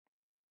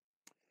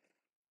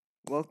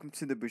Welcome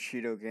to the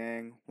Bushido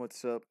gang.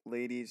 What's up,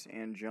 ladies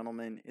and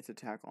gentlemen? It's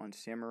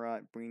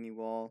AttackonSamurott bringing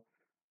you all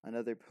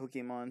another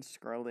Pokemon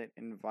Scarlet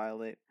and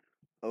Violet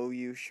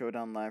OU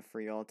Showdown live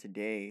for y'all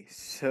today.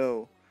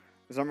 So,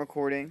 as I'm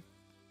recording,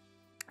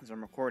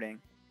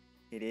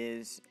 it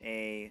is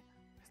a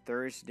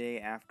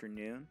Thursday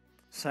afternoon.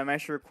 So I'm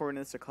actually recording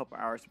this a couple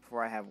hours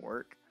before I have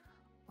work.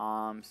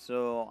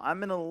 So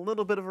I'm in a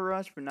little bit of a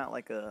rush, but not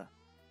like a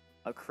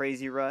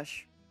crazy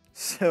rush.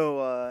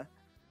 So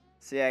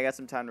yeah, I got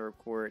some time to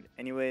record.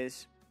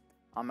 Anyways,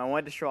 I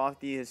wanted to show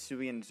off the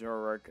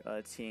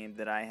Hisuian-Zoroark team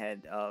that I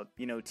had,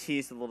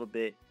 teased a little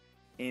bit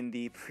in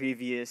the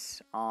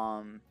previous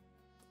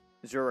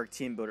Zoroark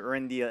team builder, or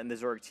in the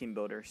Zoroark team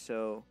builder.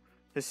 So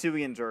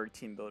Hisuian-Zoroark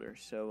team builder.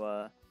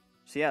 So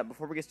yeah,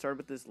 before we get started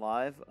with this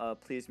live,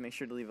 please make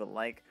sure to leave a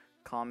like,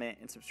 comment,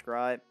 and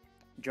subscribe.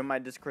 Join my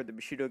Discord, the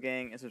Bushido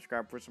gang, and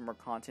subscribe for some more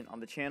content on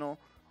the channel.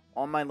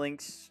 All my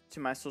links to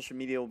my social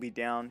media will be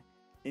down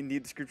in the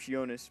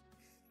description.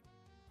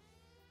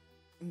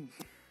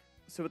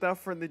 So without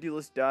further ado,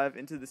 let's dive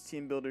into this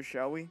team builder,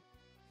 shall we?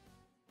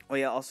 Oh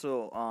yeah,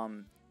 also,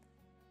 I'm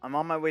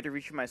on my way to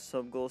reaching my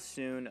sub goal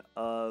soon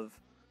of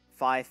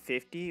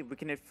 550. If we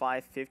can hit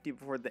 550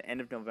 before the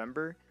end of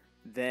November,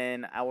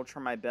 then I will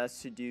try my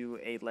best to do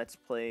a Let's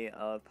Play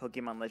of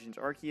Pokemon Legends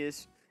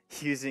Arceus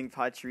using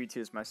Pachirisu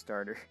as my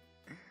starter.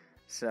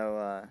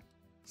 So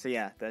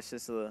yeah, that's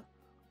just a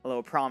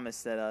little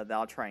promise that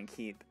I'll try and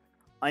keep.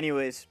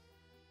 Anyways,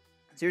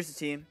 so here's the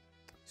team.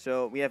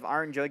 So we have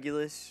Iron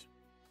Jugulis,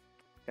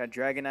 got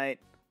Dragonite,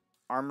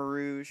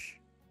 Armarouge,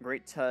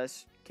 Great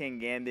Tusk, King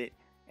Gambit,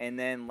 and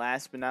then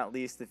last but not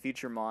least, the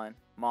future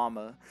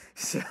Mama.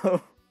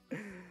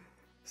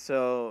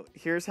 So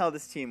here's how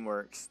this team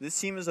works. This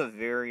team is a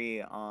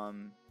very I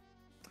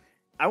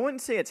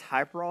wouldn't say it's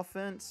hyper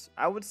offense.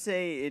 I would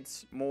say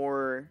it's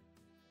in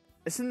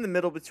the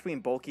middle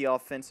between bulky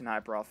offense and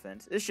hyper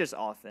offense. It's just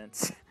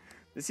offense.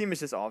 This team is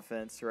just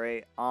offense,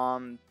 right?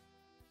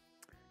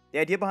 The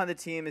idea behind the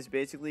team is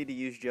basically to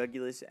use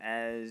Jugulis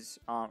as,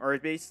 or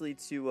basically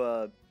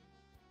to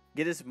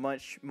get as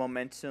much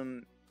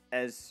momentum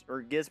as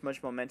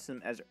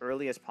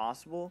early as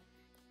possible,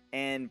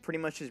 and pretty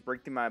much just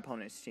break through my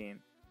opponent's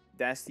team.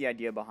 That's the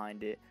idea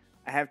behind it.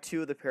 I have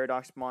two of the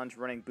Paradox Mons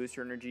running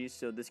booster energy,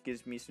 so this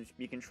gives me some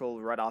speed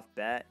control right off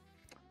bat.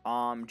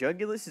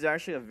 Jugulis is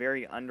actually a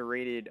very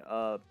underrated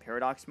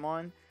Paradox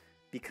Mon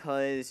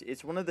because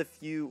it's one of the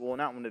few, well,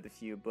 not one of the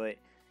few, but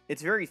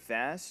it's very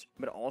fast,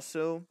 but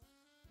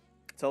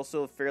it's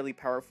also fairly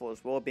powerful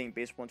as well, being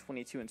base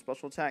 122 in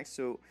special attacks,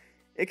 so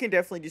it can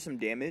definitely do some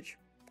damage.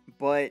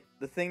 But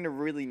the thing to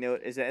really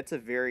note is that it's a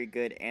very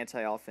good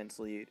anti-offense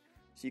lead.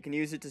 So you can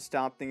use it to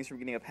stop things from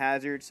getting up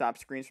hazard, stop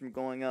screens from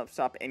going up,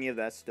 stop any of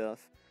that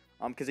stuff.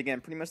 Because again,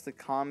 pretty much the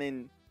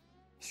common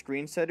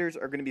screen setters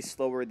are going to be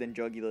slower than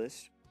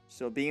Jugulis.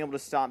 So being able to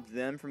stop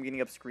them from getting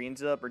up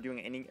screens up or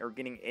getting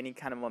any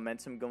kind of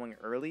momentum going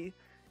early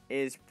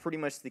is pretty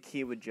much the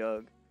key with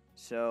Jug.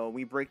 So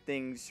we break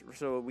things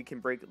so we can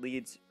break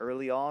leads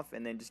early off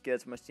and then just get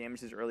as much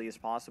damage as early as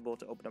possible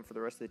to open up for the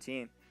rest of the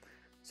team.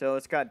 So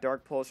it's got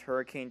Dark Pulse,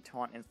 Hurricane,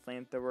 Taunt, and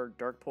Flamethrower.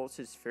 Dark Pulse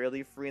is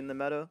fairly free in the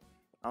meta.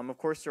 Of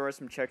course, there are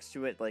some checks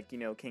to it, like,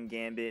 King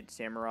Gambit,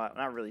 Samurott.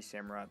 Not really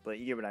Samurott, but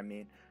you get what I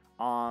mean.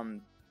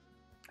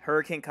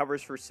 Hurricane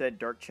covers for said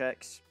dark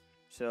checks.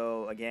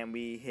 So again,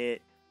 we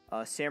hit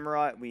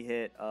Samurott, we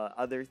hit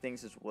other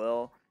things as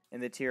well in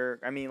the tier.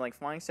 I mean, like,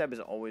 Flying Stab is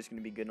always going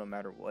to be good no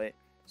matter what.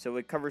 So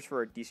it covers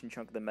for a decent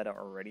chunk of the meta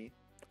already.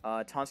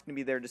 Taunt's going to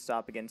be there to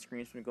stop, again,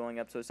 screens from going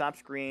up. So it stops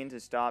screens,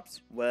 it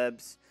stops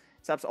webs,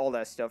 it stops all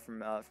that stuff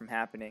from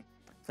happening.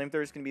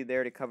 Flamethrower is going to be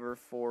there to cover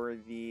for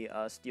the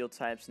steel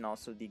types and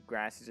also the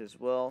grasses as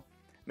well.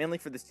 Mainly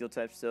for the steel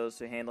types though,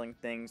 so handling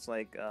things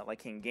like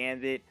King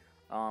Gambit,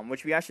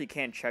 which we actually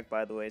can check,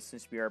 by the way,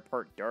 since we are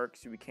part dark,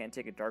 so we can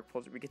take a dark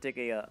pulse. We can take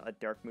a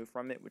dark move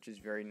from it, which is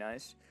very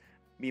nice.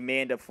 We may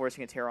end up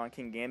forcing a Terra on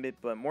King Gambit,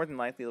 but more than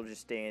likely it'll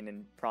just stay in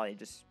and probably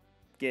just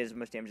get as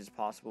much damage as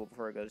possible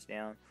before it goes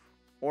down.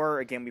 Or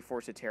again, we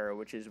force a Terra,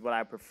 which is what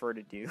I prefer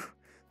to do.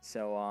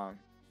 So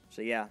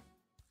yeah.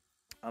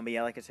 But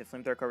yeah, like I said,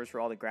 Flamethrower covers for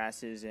all the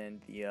grasses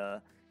and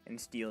the and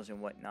steels and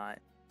whatnot.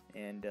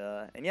 And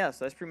yeah,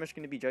 so that's pretty much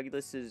going to be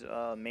Jugulis's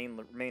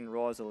main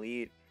role as a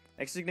lead.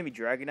 Next is going to be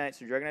Dragonite.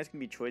 So Dragonite's going to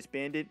be Choice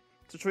Banded.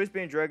 So Choice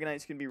Banded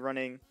Dragonite's going to be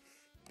running,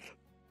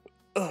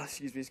 it's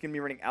going to be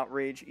running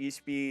Outrage,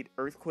 E-Speed,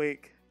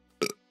 Earthquake.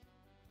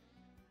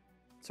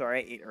 Sorry,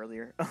 I ate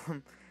earlier.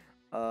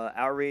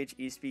 Outrage,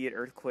 E-Speed,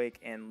 Earthquake,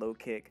 and Low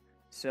Kick.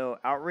 So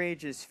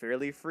Outrage is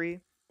fairly free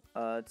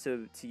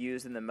to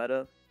use in the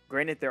meta.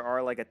 Granted, there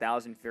are like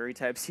 1,000 fairy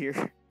types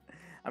here.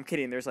 I'm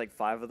kidding, there's like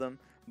 5 of them.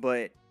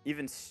 But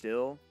even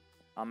still,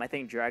 I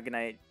think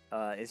Dragonite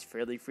is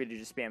fairly free to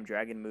just spam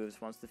dragon moves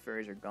once the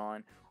fairies are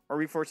gone. Or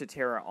we force a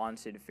Terra on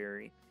said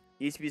fairy.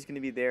 ESP is going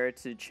to be there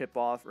to chip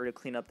off or to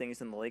clean up things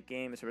in the late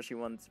game, especially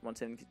once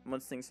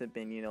things have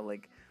been,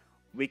 like,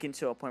 weakened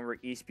to a point where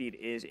E-Speed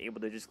is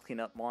able to just clean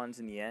up Mons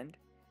in the end.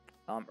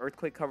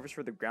 Earthquake covers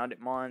for the grounded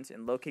Mons,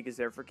 and Low Kick is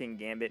there for King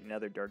Gambit and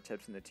other dark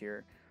types in the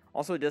tier.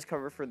 Also, it does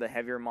cover for the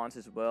heavier mons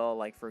as well,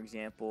 like for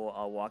example,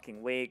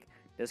 Walking Wake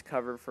does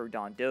cover for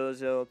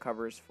Dondozo,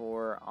 covers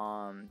for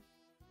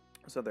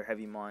what's other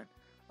heavy mon,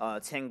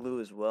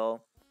 Tenglu as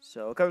well.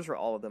 So it covers for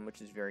all of them,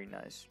 which is very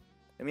nice.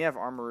 Then we have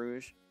Armor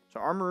Rouge. So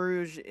Armor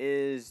Rouge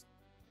is,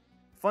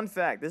 fun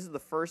fact, this is the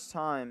first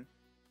time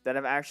that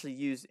I've actually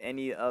used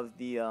any of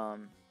the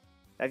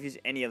I've used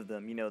any of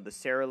them. You know, the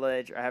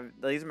Scarlet.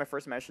 These are my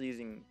first time actually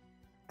using.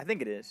 I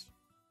think it is.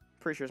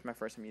 Pretty sure it's my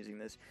first time using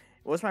this.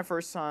 It was my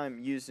first time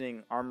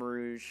using Armor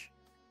Rouge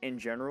in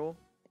general.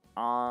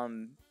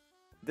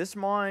 This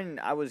mon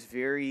I was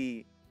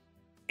very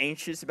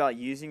anxious about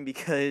using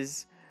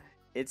because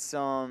it's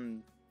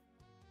because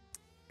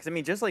I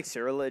mean, just like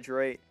Scarlet,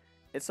 right?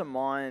 It's a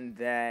mon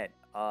that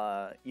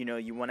you know,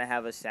 you want to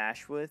have a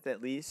sash with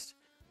at least,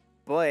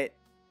 but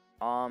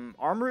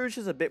Armor Rouge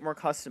is a bit more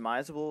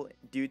customizable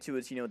due to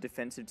its, you know,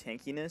 defensive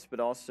tankiness, but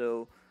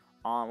also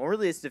well,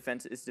 really its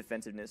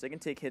defensiveness. It can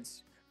take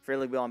hits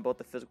fairly well on both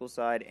the physical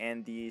side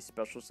and the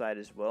special side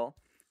as well.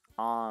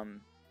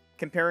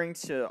 Comparing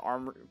to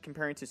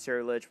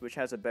Scarlet, which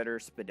has a better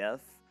SPDEF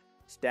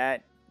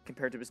stat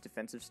compared to its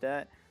defensive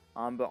stat.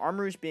 But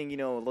Armor Rouge being, you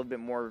know, a little bit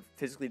more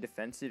physically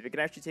defensive, it can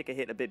actually take a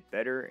hit a bit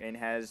better and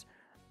has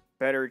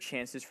better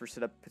chances for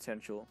setup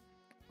potential.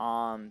 So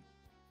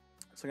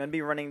I'm gonna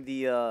be running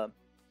the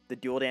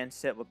Dual Dance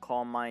set with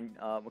Calm Mind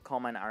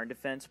Iron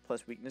Defense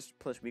plus weakness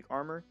plus weak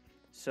armor.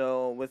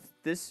 So with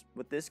this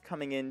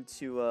coming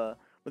into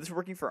with this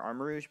working for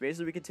Armor Rouge,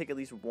 basically we can take at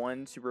least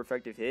one super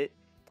effective hit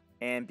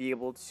and be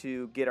able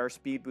to get our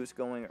speed boost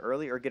going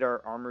early, or get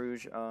our Armor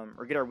Rouge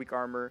or get our weak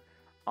armor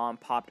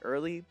popped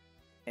early,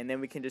 and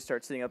then we can just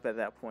start setting up at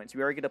that point. So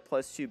we already get a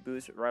 +2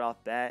 boost right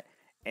off bat,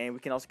 and we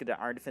can also get an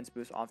Iron Defense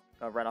boost off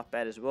right off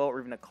bat as well, or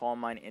even a Calm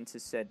Mind into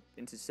said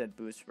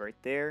boost right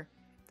there.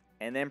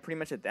 And then pretty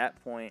much at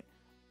that point,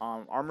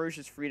 Armor Rouge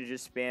is free to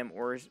just spam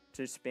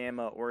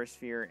Aura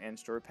Sphere and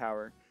Store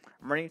Power.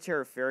 I'm running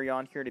Terra Fairy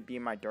here to be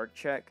my Dark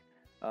check,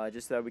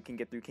 just so that we can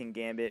get through King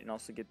Gambit and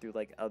also get through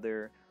like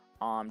other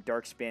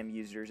Dark spam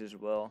users as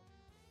well.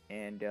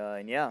 And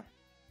yeah,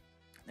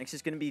 next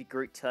is gonna be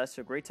Great Test.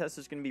 So Great Test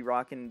is gonna be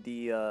rocking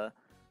the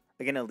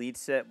again a lead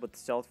set with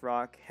Stealth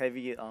Rock,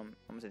 Heavy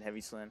almost said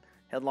Heavy Slam,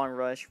 Headlong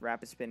Rush,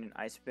 Rapid Spin, and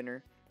Ice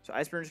Spinner. So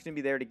Ice Spinner is going to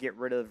be there to get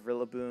rid of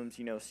Rillaboom's,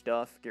 you know,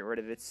 stuff, get rid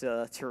of its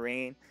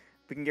terrain.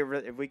 If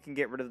we can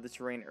get rid of the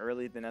terrain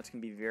early, then that's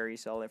going to be very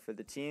solid for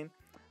the team.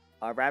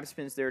 Rapid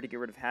Spin's there to get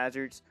rid of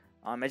hazards.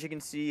 As you can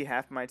see,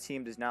 half my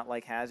team does not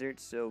like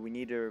hazards, so we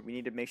need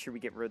to make sure we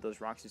get rid of those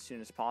rocks as soon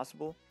as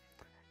possible.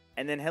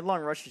 And then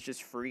Headlong Rush is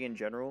just free in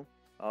general.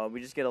 We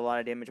just get a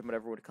lot of damage on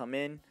whatever would come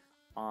in,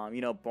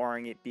 you know,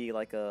 barring it be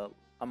like a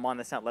mon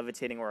that's not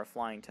levitating or a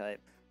flying type.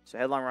 So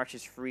Headlong Rush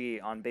is free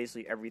on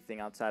basically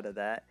everything outside of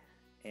that.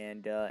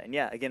 And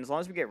yeah, again, as long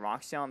as we get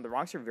rocks down, the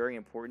rocks are very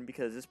important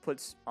because this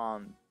puts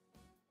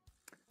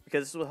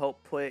because this will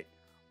help put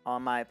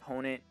my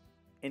opponent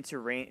into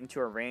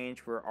a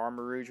range where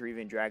Armor Rouge or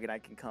even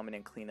Dragonite can come in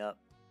and clean up,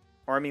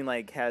 or I mean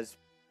like has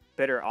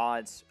better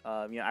odds,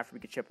 you know, after we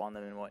get chip on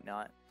them and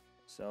whatnot.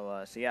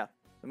 So yeah,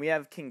 then we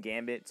have King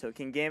Gambit. So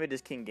King Gambit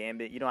is King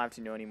Gambit. You don't have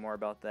to know any more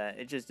about that.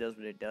 It just does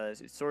what it does.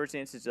 It Swords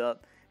Dances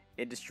up,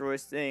 it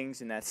destroys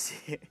things, and that's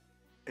it.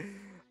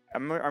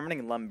 I'm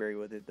running Lumberry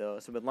with it though.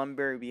 So with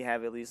Lumberry, we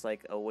have at least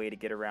like a way to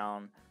get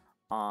around,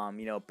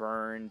 you know,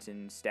 burns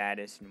and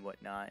status and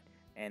whatnot.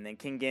 And then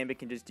King Gambit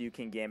can just do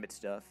King Gambit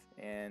stuff,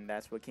 and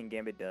that's what King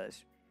Gambit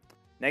does.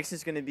 Next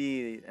is gonna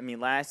be,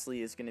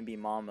 lastly is gonna be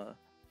Mama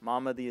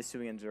the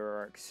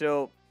Hisuian-Zoroark.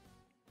 So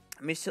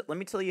let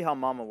me tell you how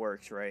Mama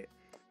works, right?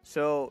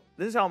 So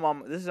this is how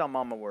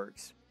Mama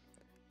works.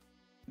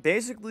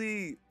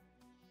 Basically,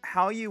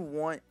 how you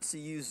want to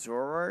use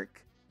Zoroark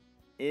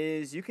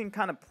is you can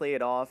kind of play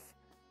it off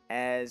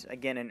as,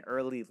 again, an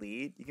early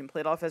lead. You can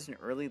play it off as an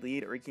early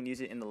lead, or you can use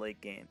it in the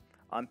late game.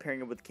 I'm pairing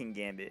it with King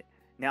Gambit.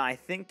 Now, I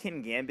think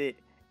King Gambit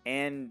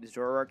and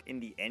Zoroark in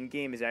the end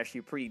game is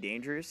actually pretty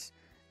dangerous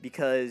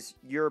because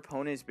your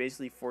opponent is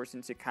basically forced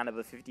into kind of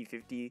a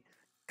 50-50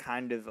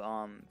 kind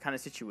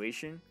of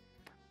situation,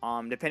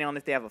 depending on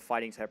if they have a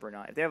fighting type or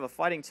not. If they have a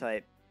fighting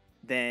type,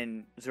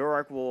 then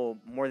Zoroark will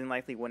more than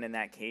likely win in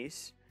that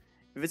case.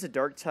 If it's a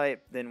dark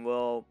type, then,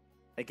 well,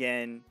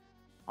 again,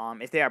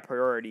 if they have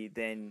priority,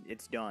 then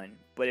it's done.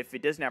 But if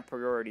it doesn't have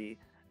priority,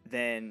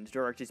 then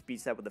Zoroark just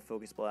beats that with a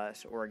Focus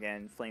Blast, or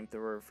again,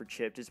 Flamethrower for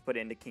chip, just put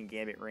it into King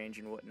Gambit range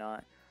and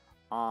whatnot.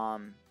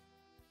 But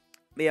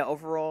yeah,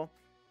 overall,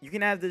 you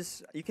can have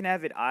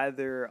it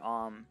either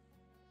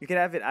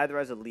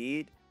as a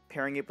lead,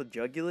 pairing it with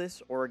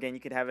Jugulis, or again, you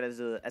could have it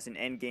as an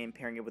end game,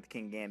 pairing it with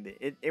King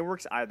Gambit. It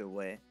works either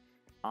way.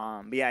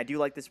 But yeah, I do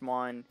like this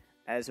mon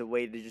as a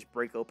way to just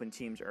break open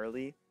teams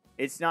early.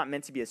 It's not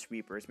meant to be a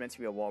sweeper. It's meant to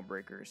be a wall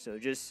breaker. So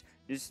just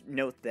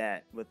note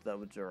that with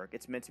Zoroark.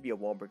 It's meant to be a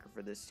wall breaker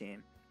for this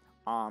team.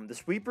 The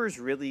sweepers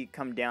really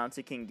come down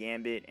to King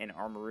Gambit and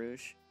Armor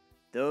Rouge.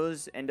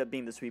 Those end up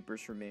being the sweepers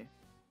for me.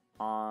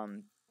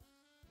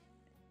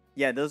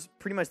 Yeah, those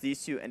pretty much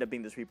these two end up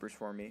being the sweepers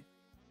for me.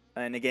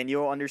 And again,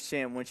 you'll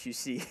understand once you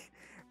see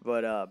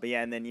But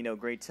yeah, and then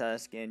Great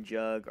Tusk and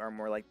Jug are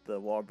more like the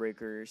wall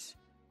breakers,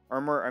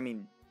 or more. I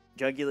mean,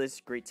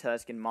 Jugulus, Great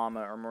Tusk, and Mama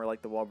are more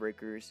like the wall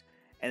breakers,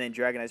 and then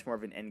Dragonite's more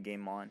of an end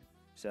game mon.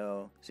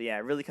 So yeah,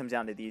 it really comes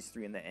down to these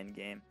three in the end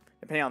game,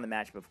 depending on the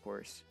matchup, of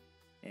course.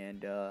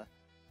 And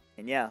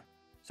yeah.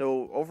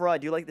 So overall, I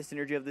do like the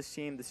synergy of this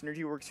team. The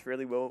synergy works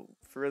fairly well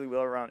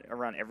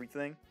around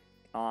everything.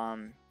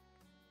 And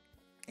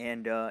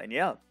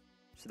yeah.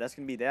 So that's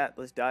gonna be that.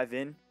 Let's dive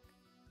in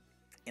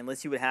and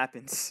let's see what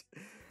happens.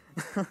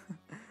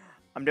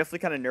 I'm definitely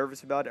kind of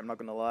nervous about it. I'm not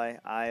gonna lie.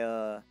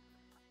 I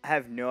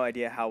have no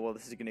idea how well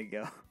this is gonna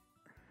go.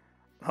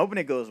 I'm hoping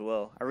it goes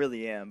well. I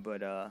really am.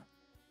 But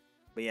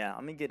yeah,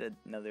 I'm gonna get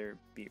another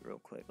beat real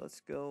quick. Let's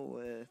go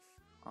with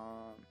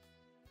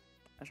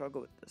actually I'll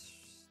go with this.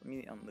 Let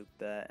me unloop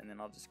that, and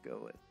then I'll just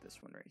go with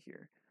this one right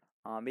here.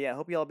 But yeah, I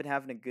hope y'all been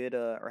having a good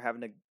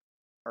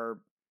or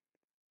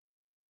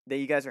that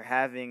you guys are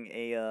having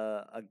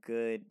a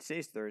good,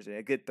 today's Thursday,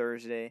 a good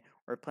Thursday,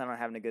 or plan on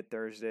having a good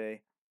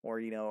Thursday, or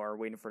are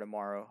waiting for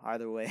tomorrow.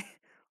 Either way,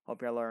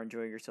 hope y'all are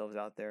enjoying yourselves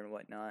out there and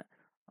whatnot.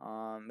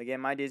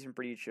 Again, my day's been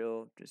pretty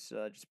chill.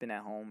 Just been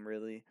at home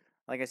really.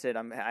 Like I said,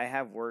 I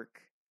have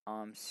work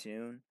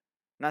soon,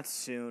 not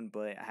soon,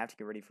 but I have to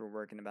get ready for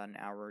work in about an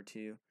hour or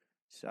two.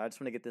 So I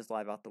just want to get this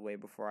live out the way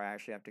before I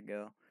actually have to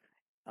go.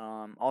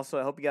 Also,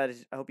 I hope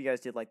you guys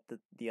did like the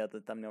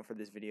thumbnail for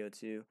this video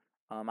too.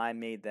 I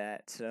made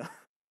that, so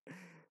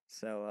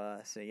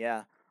so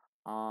yeah.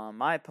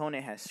 My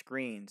opponent has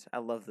screens. I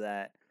love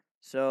that.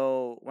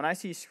 So when I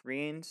see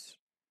screens,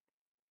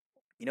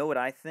 you know what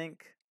I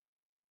think?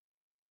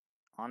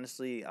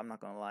 Honestly, I'm not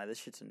gonna lie, this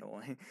shit's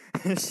annoying.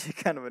 This shit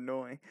kind of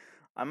annoying.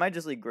 I might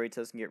just leave Great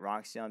Tusk and get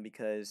Rocks down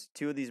because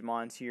two of these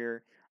mons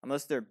here,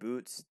 unless they're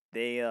boots,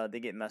 they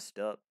get messed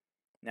up.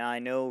 Now I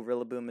know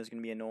Rillaboom is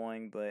gonna be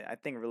annoying, but I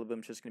think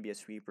Rillaboom's just gonna be a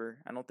sweeper.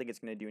 I don't think it's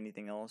gonna do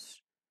anything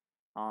else.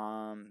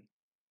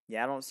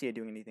 Yeah, I don't see it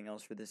doing anything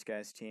else for this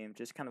guy's team.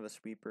 Just kind of a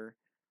sweeper.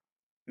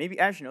 Maybe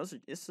actually no,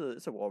 it's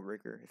a wall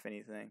breaker, if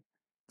anything.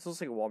 This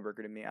looks like a wall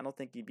breaker to me. I don't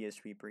think he'd be a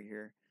sweeper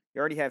here. You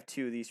already have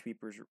two of these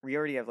sweepers. We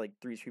already have like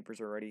 3 sweepers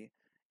already.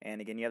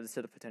 And again, you have the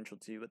set of potential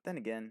too. But then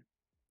again,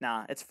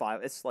 nah, it's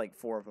 5. It's like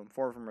 4 of them.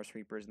 4 of them are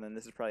sweepers, and then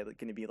this is probably like,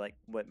 going to be like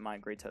what my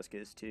Great Tusk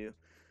is too.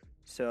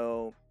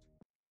 So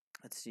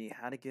let's see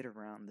how to get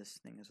around this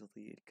thing as a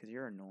lead, because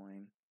you're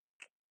annoying.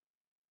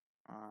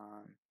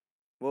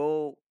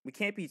 Well, we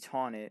can't be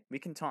taunted. We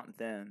can taunt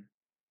them.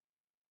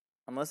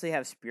 Unless they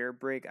have Spirit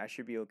Break, I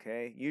should be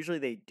okay. Usually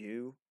they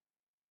do.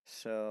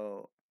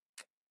 So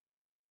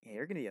yeah,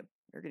 you're gonna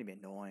be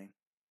annoying.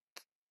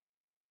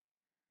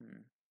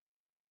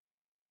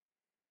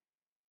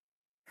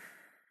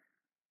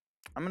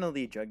 I'm gonna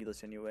lead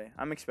Jugulus anyway.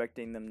 I'm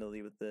expecting them to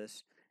lead with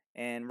this,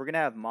 and we're gonna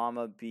have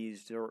Mama be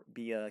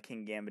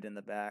King Gambit in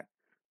the back,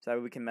 so that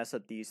way we can mess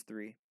up these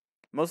 3.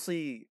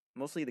 Mostly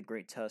the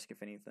Great Tusk,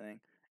 if anything.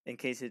 In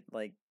case it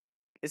like,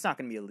 it's not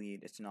gonna be a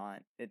lead. It's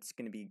not. It's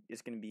gonna be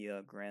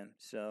Grim.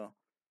 So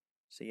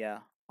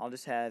yeah, I'll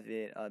just have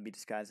it be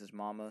disguised as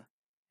Mama,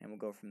 and we'll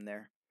go from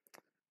there.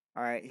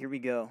 All right, here we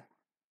go.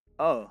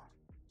 Oh,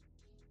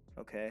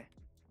 okay.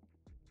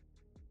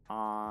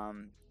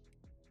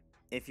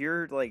 If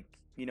you're like,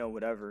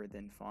 whatever,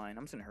 then fine.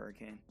 I'm just gonna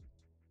Hurricane.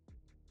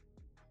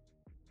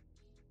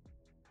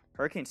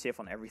 Hurricane's safe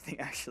on everything,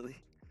 actually.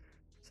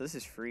 So this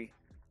is free.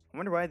 I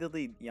wonder why they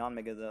lead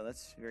Yanmega though.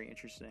 That's very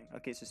interesting.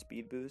 Okay, so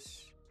speed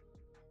boost.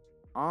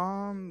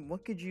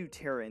 What could you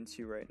tear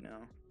into right now?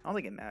 I don't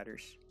think it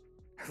matters.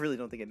 I really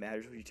don't think it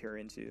matters what you tear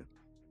into.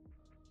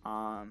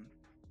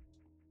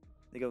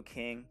 They go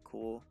King,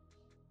 cool.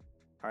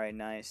 Alright,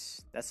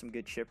 nice. That's some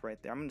good chip right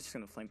there. I'm just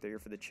gonna Flamethrower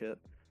for the chip.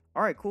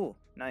 Alright, cool.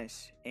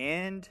 Nice.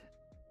 And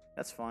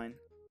that's fine.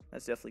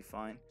 That's definitely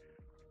fine.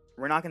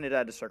 We're not gonna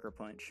die to Sucker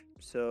Punch.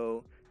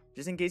 So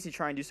just in case you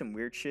try and do some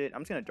weird shit,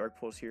 I'm just gonna Dark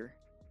Pulse here.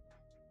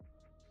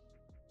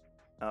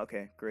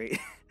 Okay, great.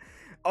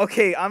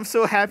 Okay, I'm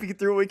so happy you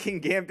threw away King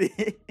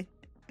Gambit.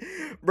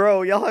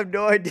 Bro, y'all have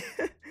no idea.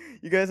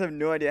 You guys have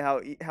no idea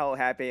how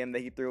happy I am that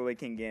he threw away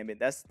King Gambit.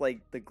 That's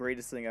like the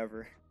greatest thing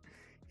ever.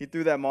 He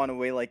threw that mon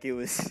away like it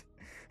was...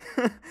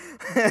 Oh,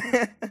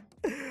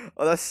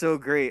 that's so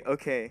great.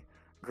 Okay,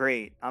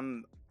 great.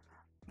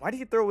 Why did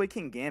you throw away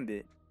King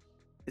Gambit?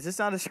 Is this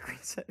not a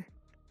screensaver?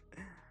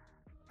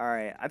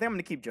 Alright, I think I'm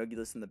gonna keep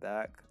Jugulus in the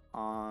back.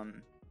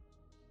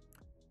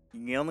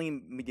 The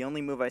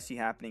only move I see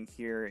happening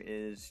here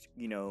is,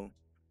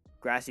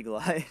 Grassy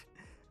Glide.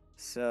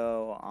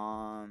 So,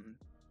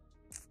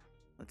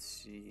 let's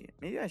see.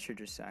 Maybe I should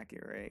just sack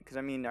it, right? Because,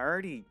 I mean, I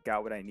already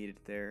got what I needed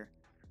there.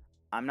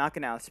 I'm not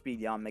going to outspeed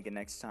Yanmega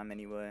next time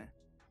anyway.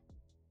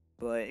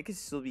 But it could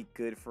still be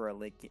good for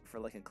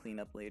a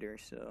cleanup later,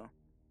 so.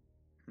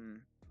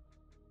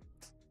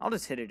 I'll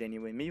just hit it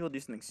anyway. Maybe we'll do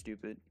something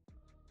stupid.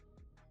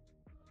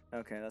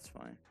 Okay, that's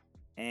fine.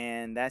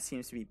 And that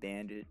seems to be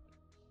Bandit.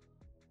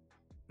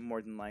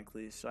 More than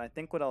likely. So I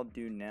think what I'll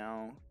do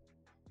now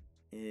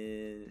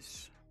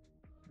is...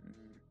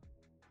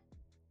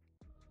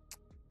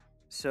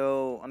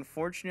 So,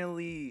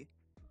 unfortunately,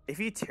 if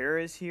he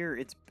Terras here,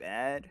 it's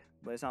bad.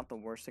 but it's not the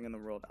worst thing in the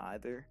world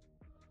either.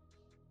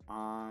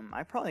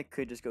 I probably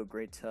could just go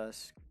Great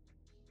Tusk.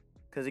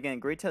 Because again,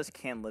 Great Tusk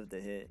can live the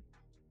hit.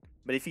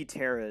 But if he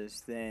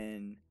Terras,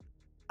 then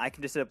I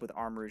can just set up with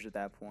Armourouge at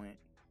that point.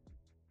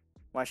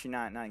 Well, actually,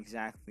 not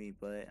exactly,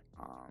 but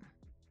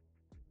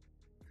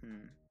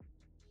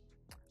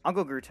I'll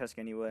go Great Tusk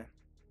anyway.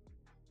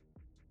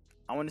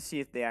 I want to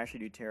see if they actually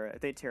do Terra. If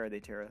they Terra,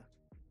 they Terra.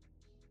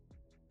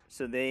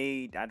 So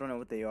I don't know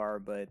what they are,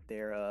 but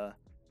they're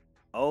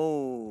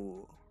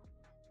oh,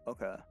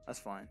 okay, that's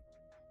fine.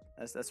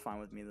 That's fine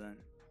with me then.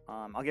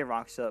 I'll get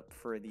rocks up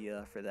for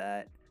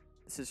that.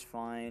 This is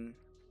fine.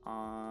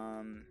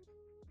 I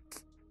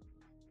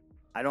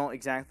don't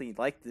exactly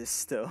like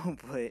this though,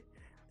 but at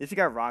least we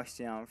got rocks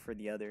down for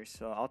the others,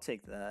 so I'll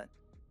take that.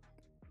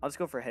 I'll just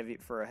go for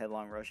a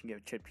headlong rush and get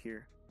a chip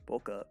here.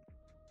 Bulk up.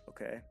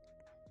 Okay.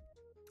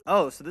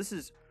 Oh, so this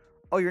is.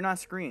 Oh, you're not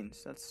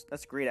screens.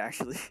 That's great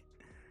actually.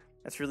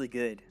 That's really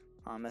good.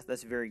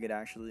 That's very good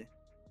actually.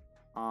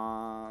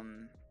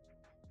 I'm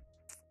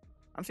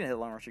just gonna hit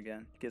long rush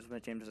again. Get as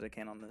much damage as I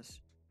can on this.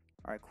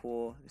 All right,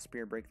 cool. The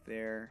spear break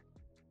there.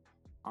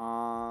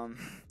 All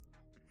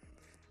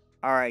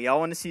right, y'all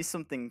want to see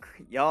something?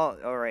 Y'all,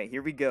 all right,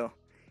 here we go.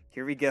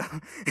 Here we go.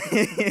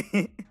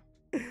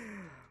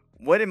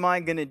 What am I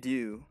gonna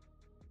do?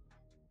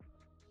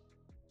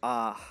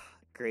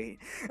 Great.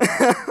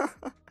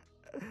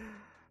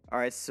 All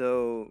right,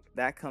 so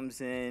that comes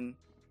in.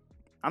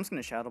 I'm just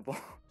gonna Shadow Ball.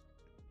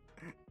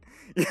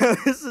 Yeah,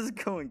 this is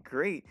going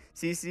great.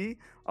 CC?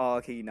 Oh,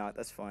 okay, you know what?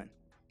 That's fine.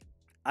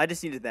 I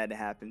just needed that to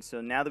happen.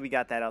 So now that we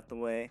got that out the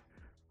way,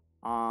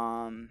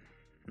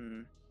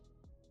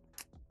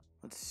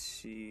 let's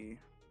see.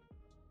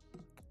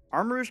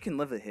 Armourouge can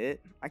live a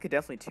hit. I could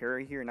definitely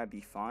Terra here and I'd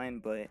be fine,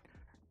 but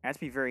I have to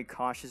be very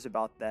cautious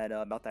about that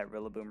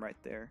Rillaboom right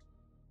there.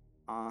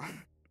 So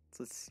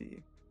let's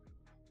see.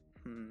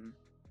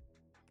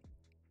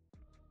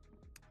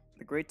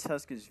 The Great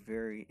Tusk is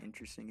very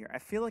interesting here. I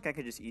feel like I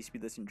could just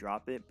E-speed this and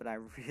drop it, but I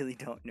really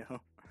don't know.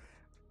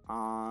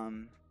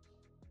 I'm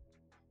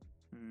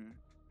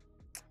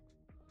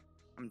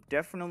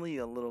definitely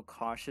a little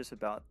cautious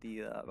about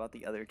the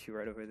other two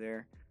right over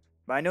there.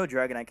 But I know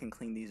Dragonite can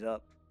clean these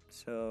up,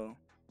 so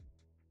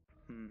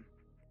I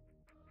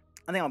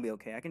think I'll be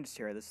okay. I can just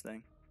Terra this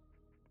thing.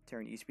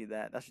 Terra and E-speed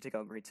that. That should take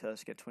out Great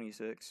Tusk at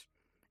 26.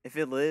 If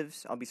it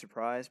lives, I'll be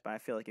surprised, but I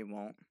feel like it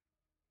won't.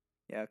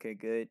 Yeah, okay,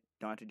 good.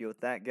 Don't have to deal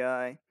with that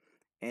guy.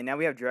 And now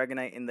we have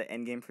Dragonite in the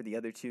endgame for the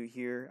other two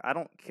here. I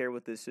don't care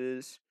what this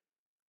is.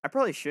 I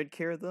probably should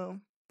care, though,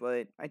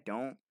 but I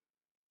don't.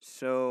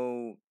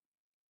 So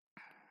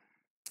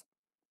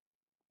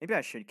maybe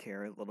I should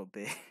care a little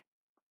bit.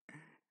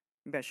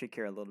 Maybe I should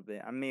care a little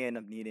bit. I may end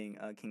up needing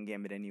King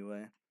Gambit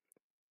anyway.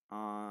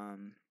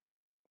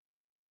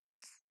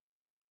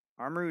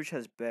 Armourouge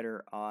has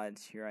better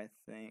odds here, I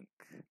think.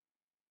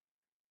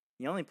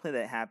 The only play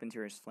that happens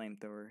here is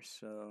Flamethrower,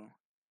 so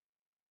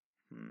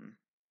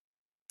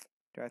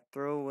do I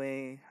throw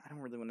away? I don't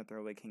really want to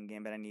throw away King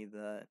Gambit. I need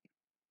that.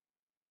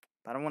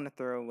 But I don't want to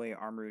throw away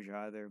Armourouge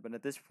either. But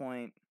at this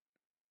point,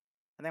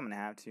 I think I'm going to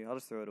have to. I'll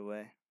just throw it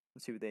away.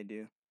 Let's see what they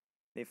do.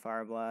 They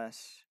Fire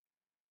Blast.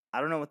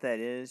 I don't know what that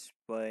is,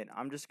 but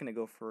I'm just going to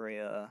go for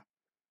I'm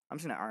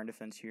just going to Iron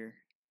Defense here.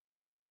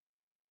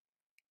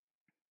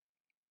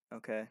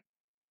 Okay.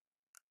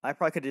 I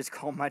probably could have just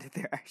Calm Minded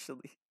there,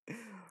 actually.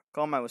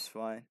 Calm Mind was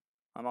fine.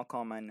 I'll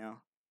Calm Mind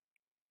now.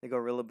 They go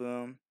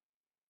Rillaboom.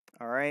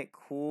 Alright,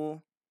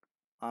 cool.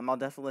 I'll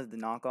definitely let the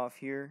knockoff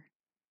here.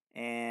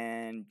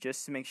 And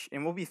just to make sure,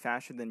 and we'll be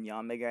faster than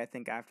Yanmega, I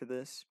think, after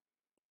this.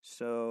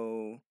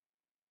 So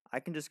I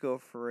can just go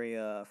for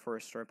a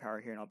Story Power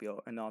here, and I'll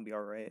be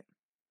alright.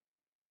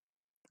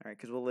 Alright,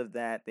 because we'll live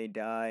that. They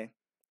die,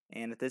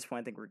 and at this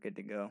point, I think we're good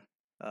to go.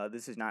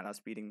 This is not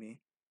outspeeding me.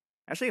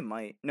 Actually, it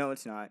might. No,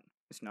 it's not.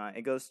 It's not.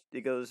 It goes.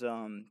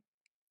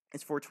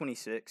 It's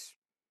 426.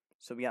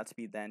 So we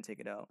outspeed that and take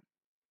it out.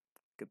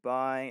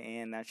 Goodbye,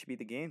 and that should be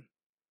the game.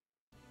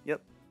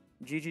 Yep.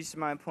 GG's to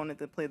my opponent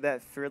that played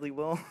that fairly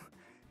well.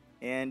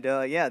 And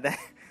yeah, that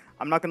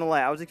I'm not gonna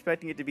lie, I was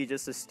expecting it to be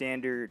just a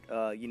standard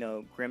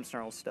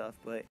Grimmsnarl stuff,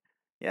 but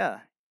yeah,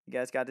 you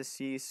guys got to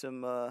see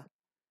Zoroark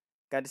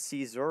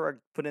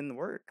put in the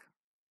work.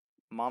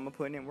 Mama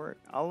putting in work.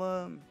 I'll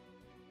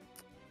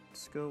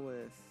let's go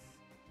with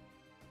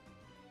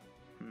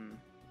I'm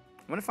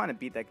gonna find a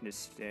beat that can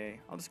just stay.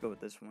 I'll just go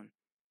with this one.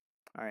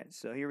 Alright,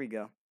 so here we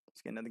go.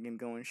 Let's get another game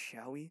going,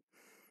 shall we?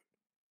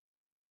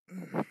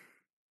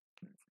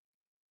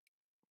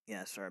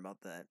 Yeah, sorry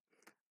about that.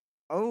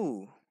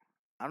 Oh,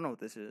 I don't know what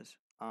this is.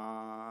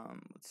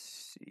 Let's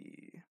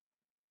see.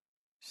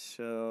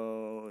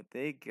 So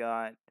they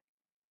got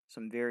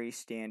some very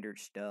standard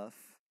stuff.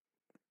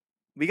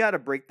 We gotta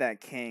break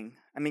that King.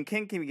 I mean,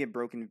 King can get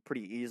broken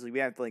pretty easily. We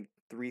have like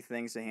 3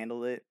 things to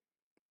handle it.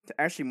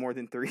 Actually, more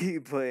than 3,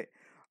 but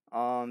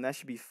that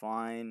should be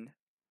fine.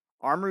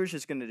 Armourouge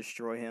is gonna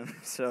destroy him,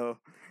 so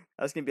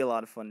that's gonna be a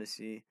lot of fun to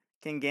see.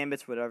 King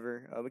Gambit's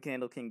whatever. We can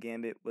handle King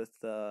Gambit with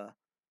the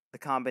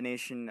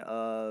combination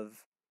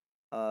of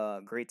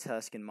Great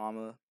Tusk and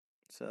Mama.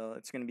 So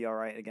it's gonna be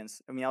alright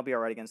against. I mean, I'll be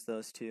alright against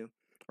those two,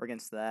 or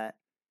against that.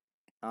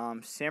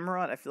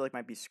 Samurott, I feel like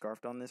might be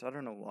scarfed on this. I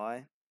don't know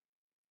why.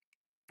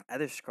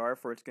 Either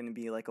scarf or it's gonna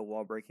be like a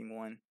wall breaking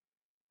one.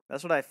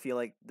 That's what I feel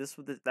like. That's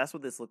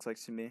what this looks like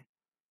to me.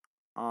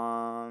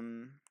 But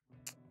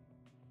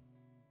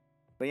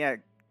yeah,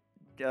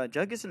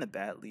 Jug is in a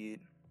bad lead,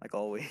 like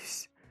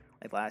always,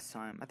 like last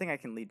time. I think I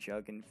can lead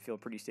Jug and feel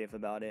pretty safe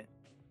about it.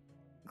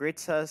 Great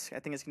Tusk, I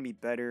think it's gonna be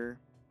better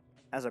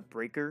as a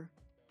breaker,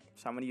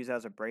 so I'm gonna use it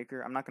as a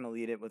breaker. I'm not gonna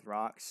lead it with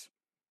rocks.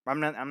 I'm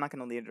not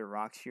gonna lead it to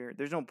rocks here.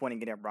 There's no point in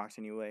getting up rocks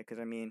anyway, because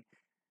I mean,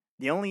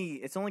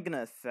 it's only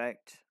gonna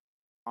affect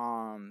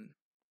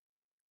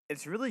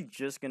it's really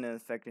just gonna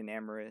affect an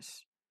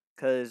Amorous,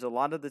 because a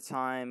lot of the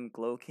time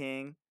Glow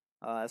King,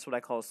 that's what I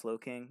call Slow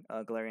King,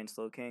 Galarian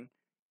Slow King.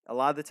 A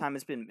lot of the time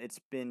it's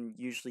been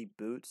usually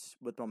boots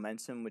with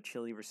momentum with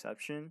chilly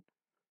reception,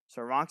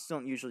 so rocks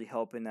don't usually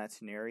help in that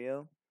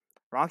scenario.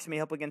 Rocks may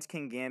help against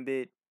King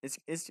Gambit.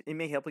 It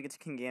may help against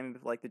King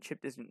Gambit, but like the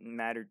chip doesn't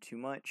matter too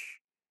much.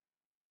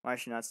 Well,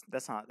 actually,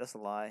 that's a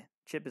lie.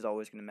 Chip is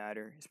always gonna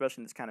matter,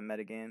 especially in this kind of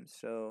meta game.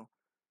 So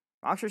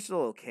rocks are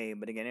still okay,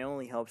 but again, it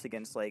only helps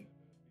against like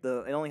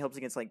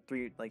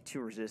two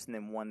resist and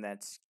then one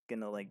that's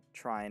gonna like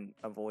try and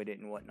avoid it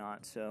and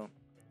whatnot. So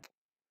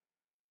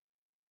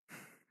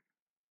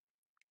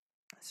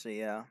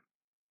yeah.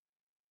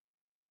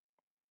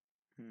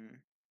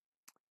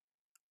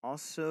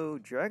 Also,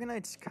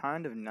 Dragonite's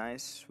kind of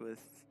nice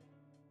with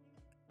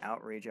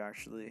Outrage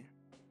actually.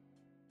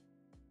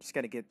 Just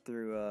gotta get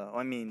through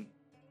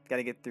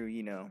gotta get through,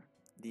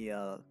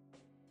 the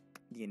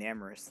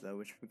Enamorous though,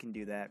 which we can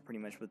do that pretty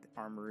much with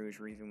Armarouge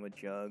or even with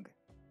Jug.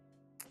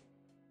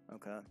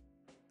 Okay.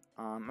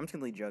 I'm just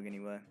gonna lead Jug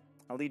anyway.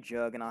 I'll lead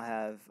Jug and I'll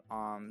have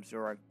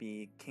Zoroark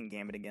be King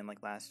Gambit again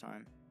like last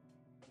time.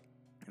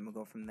 And we'll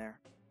go from there.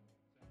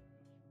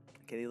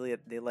 Okay,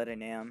 they let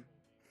an Am.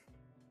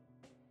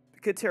 We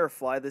could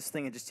Terrafly this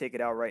thing and just take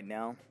it out right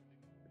now.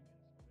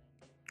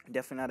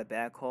 Definitely not a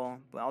bad call,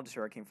 but I'll just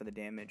Hurricane for the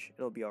damage.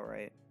 It'll be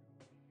alright.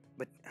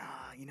 But,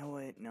 you know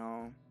what?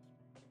 No.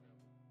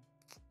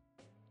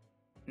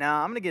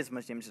 Nah, I'm gonna get as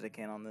much damage as I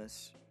can on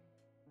this.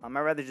 I'd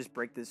rather just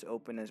break this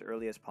open as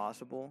early as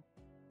possible.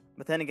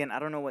 But then again, I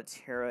don't know what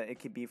Terra it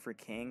could be for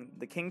King.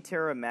 The King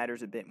Terra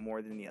matters a bit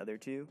more than the other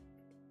two.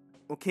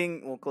 Well,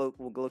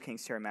 Glow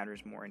King's Terra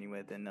matters more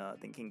anyway than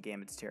King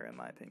Gambit's Terra, in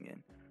my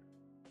opinion.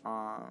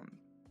 I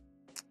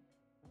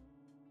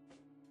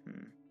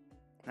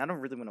don't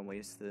really want to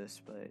waste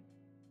this, but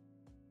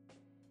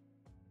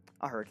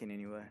I'll Hurricane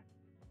anyway.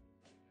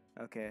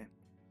 Okay.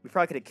 We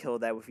probably could have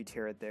killed that if we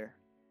tear it there.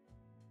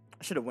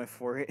 I should have went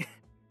for it.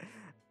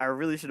 I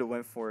really should have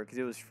went for it because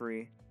it was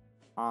free.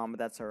 But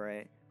that's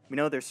alright. We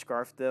know they're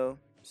scarfed though,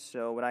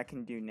 so what I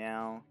can do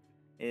now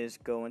is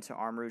go into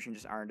Armarouge and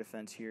just Iron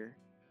Defense here.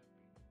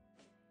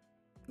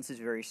 This is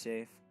very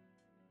safe.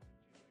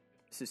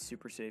 This is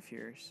super safe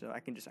here, so I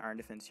can just Iron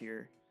Defense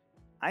here.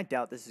 I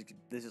doubt this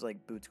is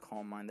like Boots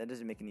Calm Mind. That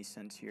doesn't make any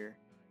sense here.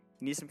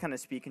 You need some kind of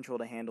speed control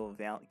to handle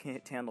Valiant,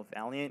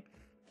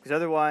 because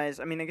otherwise,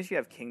 I mean, I guess you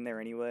have King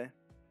there anyway.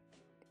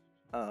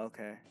 Oh,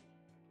 okay.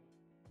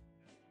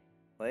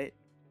 Wait.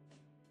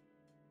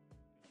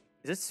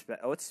 Is it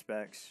oh, it's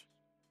Specs.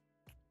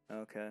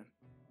 Okay.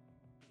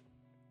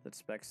 That's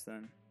Specs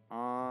then.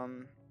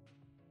 Alright.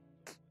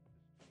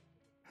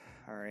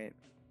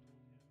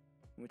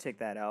 We'll take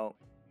that out.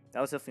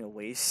 That was definitely a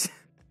waste.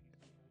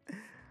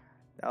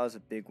 That was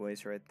a big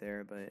waste right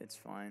there, but it's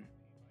fine.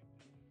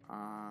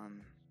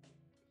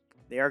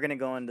 They are going to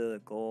go into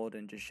the gold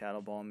and just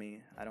Shadow Ball me.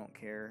 I don't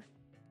care.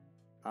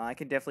 I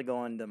could definitely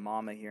go into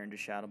Mama here and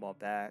just Shadow Ball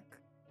back.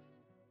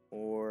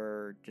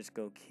 Or just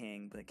go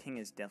King, but King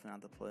is definitely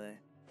not the play.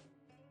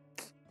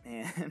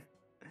 Man,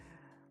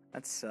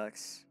 that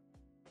sucks.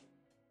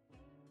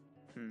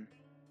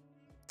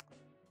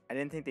 I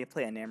didn't think they'd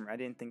play Enamor. I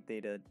didn't think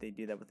they'd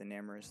do that with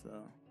Enamorous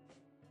though.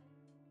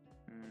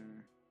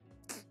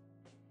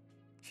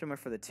 Should have went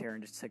for the Terror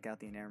and just took out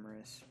the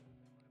Enamorous.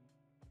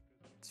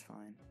 It's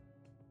fine.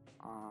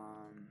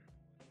 I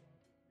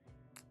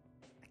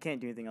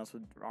can't do anything else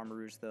with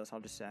Armarouge though, so I'll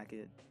just sack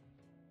it.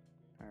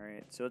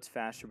 Alright, so it's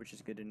faster, which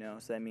is good to know.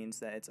 So that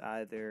means that it's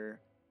either...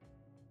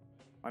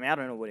 I mean, I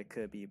don't know what it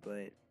could be,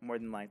 but more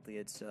than likely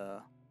it's,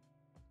 well,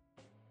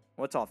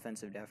 it's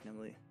offensive,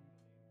 definitely.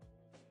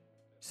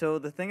 So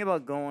the thing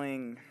about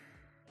going...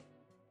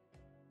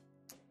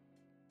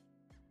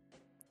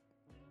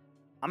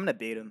 I'm going to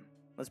bait him.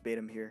 Let's bait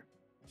him here.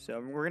 So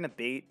we're going to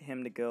bait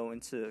him to go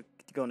into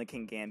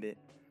King Gambit.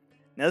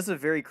 Now, this is a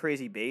very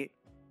crazy bait,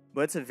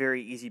 but it's a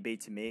very easy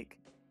bait to make.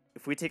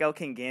 If we take out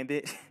King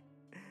Gambit...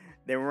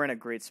 then we're in a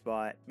great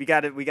spot. We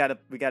gotta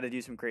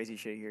do some crazy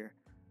shit here.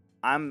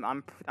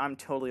 I'm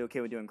totally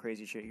okay with doing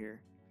crazy shit here.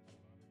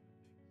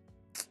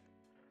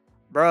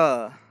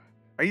 Bruh,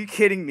 are you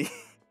kidding me?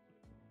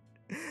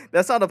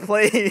 That's not a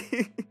play.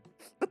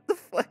 What the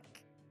fuck?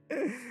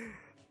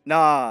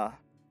 Nah,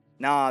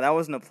 that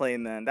wasn't a play,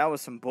 man. That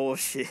was some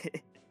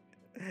bullshit.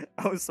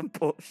 That was some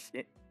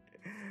bullshit.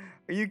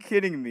 Are you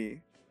kidding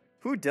me?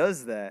 Who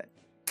does that?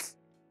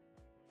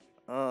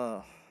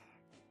 Ugh.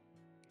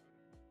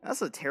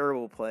 That's a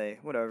terrible play.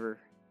 Whatever.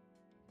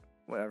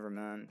 Whatever,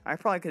 man. I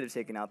probably could have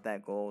taken out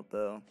that gold,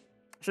 though.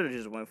 I should have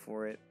just went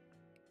for it.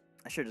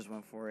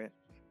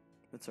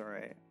 That's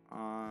alright.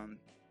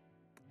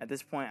 At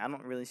this point, I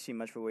don't really see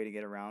much of a way to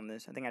get around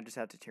this. I think I just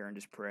have to tear and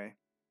just pray.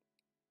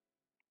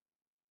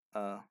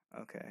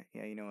 Okay.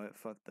 Yeah, you know what?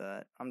 Fuck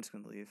that. I'm just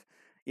gonna leave.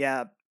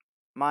 Yeah,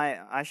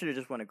 I should have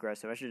just went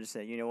aggressive. I should have just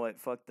said, you know what?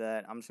 Fuck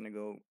that. I'm just gonna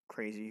go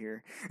crazy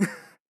here. I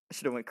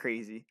should have went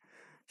crazy.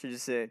 Should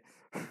just said,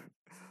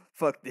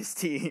 fuck this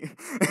team.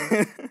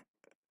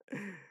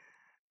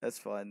 That's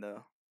fine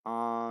though.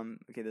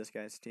 Okay, this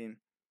guy's team.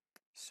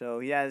 So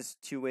he has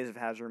 2 ways of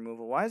hazard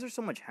removal. Why is there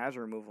so much hazard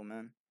removal,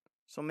 man?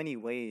 So many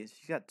ways.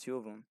 He's got 2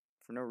 of them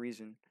for no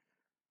reason.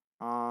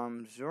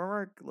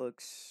 Zoroark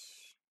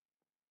looks.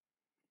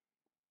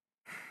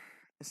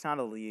 It's not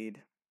a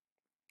lead.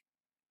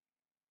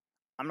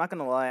 I'm not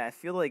gonna lie. I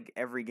feel like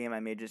every game I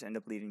may just end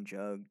up leading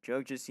Jug.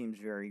 Jug just seems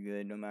very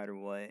good no matter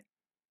what.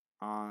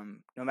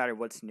 No matter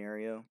what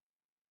scenario,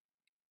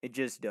 it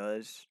just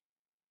does.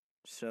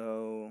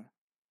 So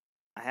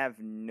I have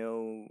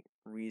no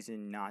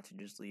reason not to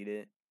just lead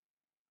it.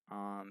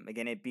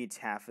 Again, it beats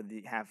half of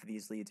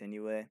these leads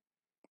anyway.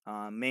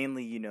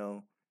 Mainly, you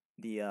know,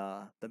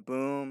 the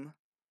boom,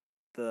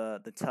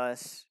 the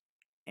tuss,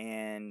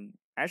 and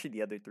actually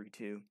the other 3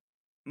 too.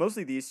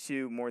 Mostly these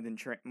 2 more than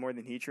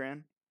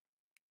Heatran.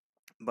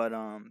 But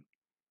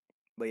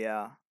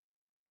yeah,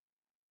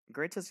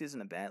 Great Tusk isn't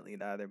a bad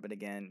lead either. But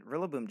again,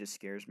 Rillaboom just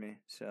scares me.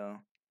 So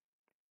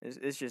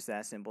it's just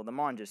that simple. The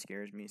Mon just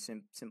scares me.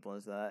 Simple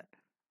as that.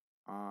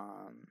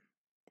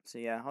 So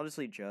yeah, I'll just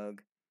lead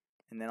Jug.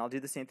 And then I'll do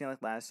the same thing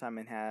like last time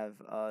and have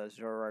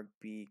Zoroark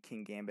be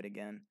King Gambit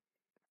again.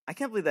 I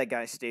can't believe that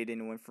guy stayed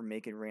in and went for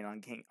Make It Rain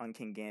on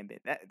King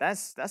Gambit.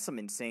 That's some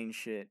insane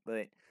shit.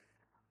 But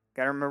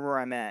gotta remember where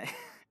I'm at.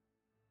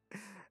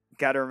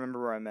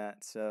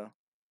 So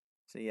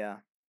yeah,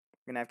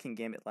 we're gonna have King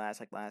Gambit last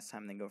like last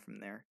time, and then go from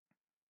there.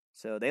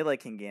 So they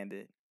like King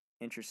Gambit.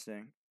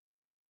 Interesting.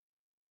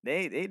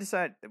 They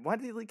decide, why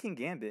did they like King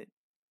Gambit?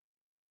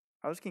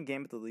 How was King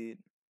Gambit the lead?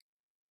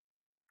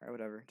 Alright,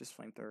 whatever. Just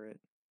flamethrower it.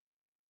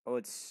 Oh,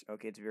 it's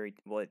okay. It's very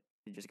well.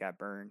 It just got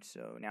burned,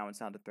 so now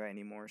it's not a threat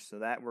anymore. So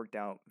that worked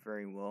out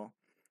very well.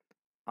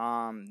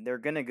 They're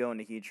gonna go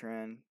into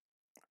Heatran.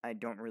 I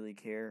don't really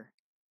care.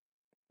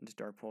 Just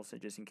Dark Pulse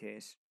it just in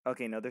case.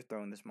 Okay, no, they're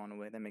throwing this Mon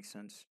away. That makes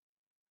sense.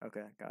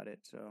 Okay, got it.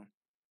 So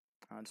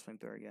I'll just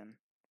flamethrower again.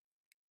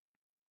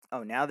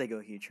 Oh, now they go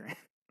Heatran.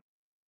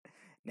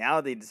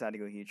 Now they decide to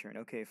go Heatran.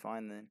 Okay,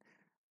 fine then.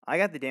 I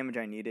got the damage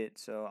I needed,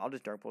 so I'll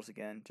just Dark Pulse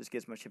again. Just get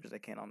as much chip as I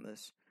can on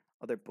this.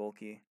 Oh, they're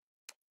bulky.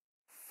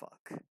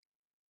 Fuck.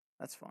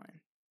 That's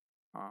fine.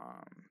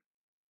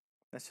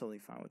 That's totally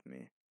fine with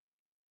me.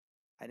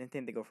 I didn't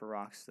think they go for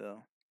rocks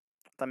though.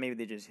 Thought maybe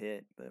they just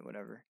hit, but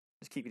whatever.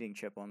 Just keep getting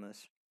chip on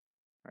this.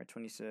 Alright,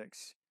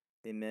 26.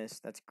 They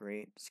missed. That's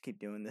great. Just keep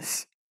doing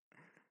this.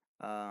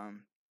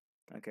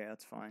 Okay,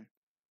 that's fine.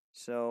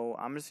 So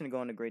I'm just gonna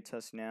go into Great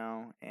Tusk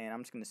now, and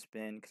I'm just gonna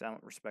spin because I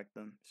don't respect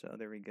them. So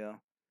there we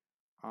go.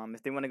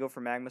 If they want to go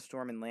for Magma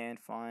Storm and land,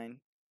 fine.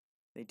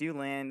 They do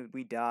land,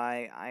 we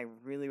die. I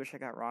really wish I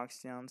got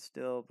rocks down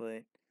still,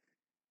 but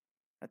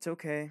that's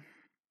okay.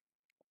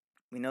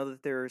 We know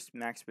that there's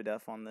max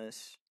Bidef on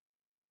this.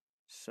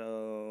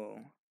 So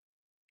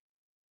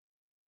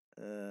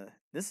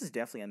this is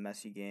definitely a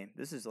messy game.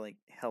 This is like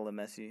hella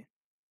messy.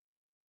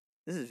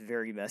 This is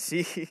very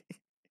messy.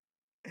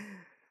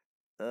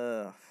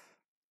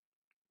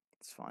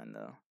 It's fine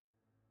though.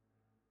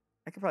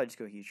 I could probably just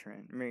go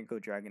Heatran. I'm gonna go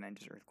Dragonite,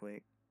 just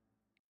Earthquake.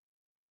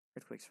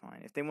 Earthquake's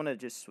fine. If they want to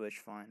just switch,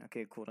 fine.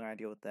 Okay, cool. Don't have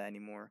to deal with that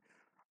anymore.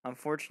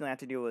 Unfortunately, I have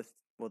to deal with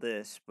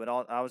this. But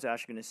I was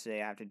actually gonna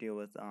say I have to deal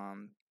with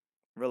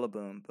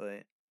Rillaboom,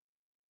 but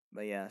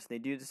yeah. So they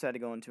do decide to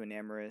go into an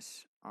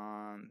Amorous.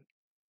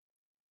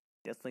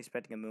 Definitely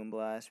expecting a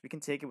Moonblast. We can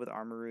take it with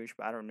Armor Rouge,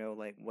 but I don't know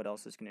like what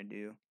else it's gonna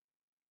do.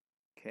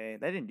 Okay,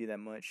 that didn't do that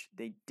much.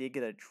 They did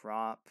get a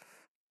drop.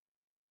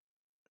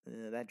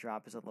 That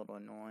drop is a little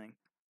annoying.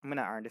 I'm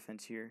gonna Iron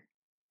Defense here.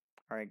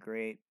 All right,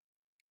 great.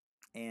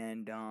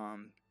 And I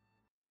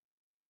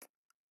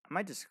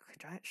might just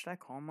should I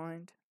Calm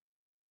Mind?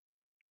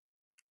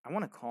 I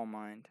want to Calm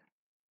Mind,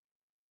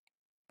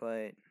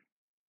 but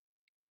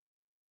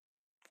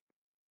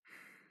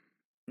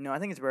no, I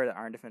think it's better to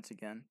Iron Defense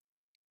again.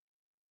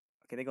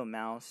 Okay, they go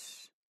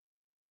Mouse.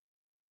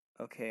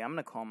 Okay, I'm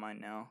gonna Calm Mind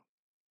now.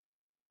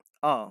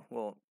 Oh,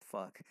 well,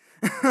 fuck.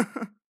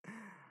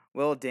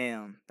 Well,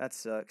 damn, that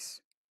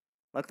sucks.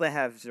 Luckily, I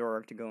have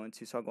Zoroark to go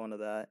into, so I'll go into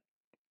that.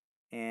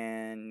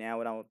 And now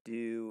what I'll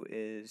do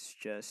is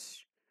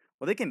just...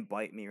 Well, they can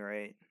Bite me,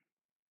 right?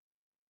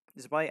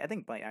 Does Bite... I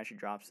think Bite actually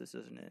drops this,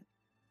 isn't it?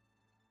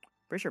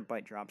 Pretty sure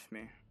Bite drops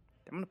me.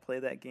 I'm gonna play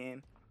that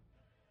game.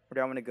 Or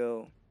do I want to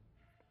go...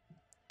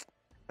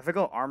 If I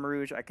go Armor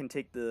Rouge, I can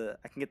get the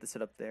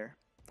setup there.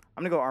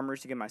 I'm gonna go Armor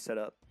Rouge to get my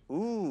setup.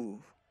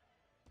 Ooh.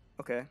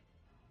 Okay.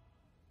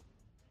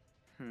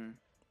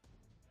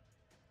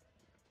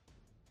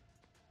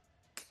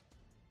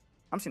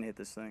 I'm just gonna hit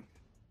this thing.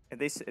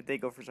 If they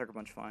go for Sucker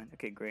Punch, fine.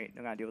 Okay, great.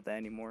 I'm not gonna deal with that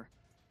anymore.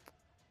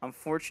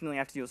 Unfortunately, I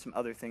have to deal with some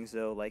other things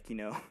though, like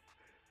well,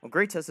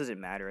 Great Test doesn't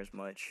matter as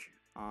much.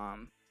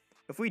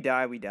 If we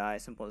die, we die.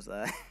 Simple as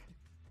that.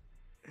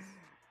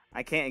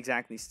 I can't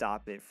exactly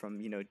stop it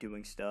from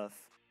doing stuff.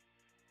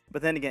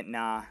 But then again,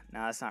 nah,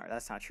 that's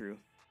not true.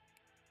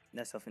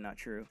 That's definitely not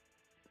true.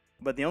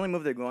 But the only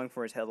move they're going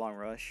for is Headlong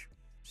Rush.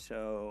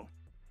 So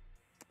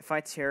if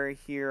I Terra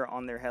here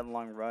on their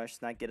Headlong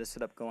Rush, not get a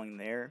setup going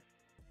there.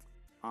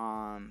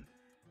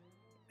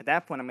 At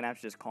that point, I'm gonna have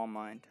to just Calm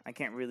Mind. I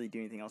can't really do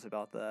anything else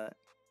about that.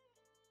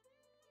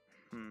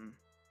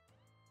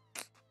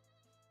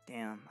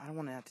 Damn, I don't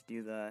want to have to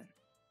do that.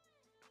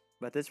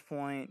 But at this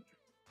point,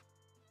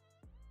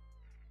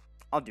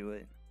 I'll do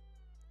it.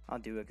 I'll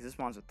do it because this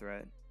one's a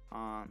threat.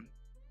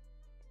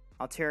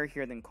 I'll Terra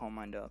here, then Calm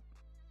Mind up.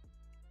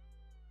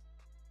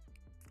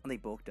 They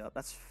bulked up.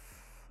 That's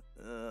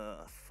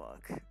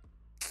fuck.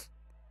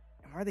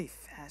 And why are they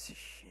fast as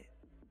shit?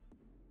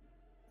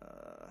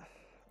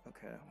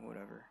 Okay,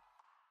 whatever.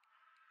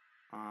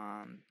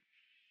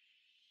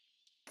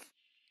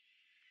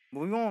 But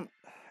we're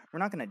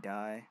not gonna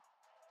die.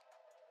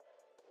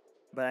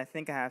 But I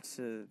think I have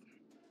to.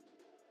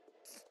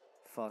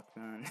 Fuck,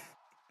 man.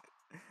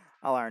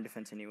 I'll Iron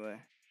Defense anyway.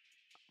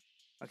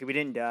 Okay, we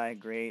didn't die.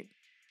 Great.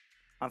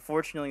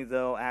 Unfortunately,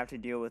 though, I have to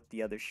deal with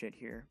the other shit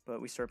here.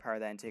 But we Sword Power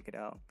that and take it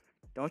out.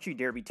 Don't you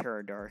dare be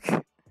Terror Dark.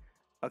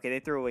 Okay, they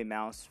throw away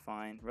Mouse.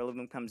 Fine.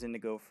 Relevant comes in to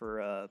go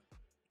for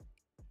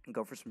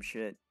some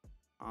shit.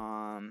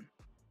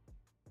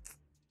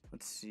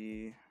 Let's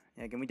see.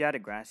 Yeah, again, we died to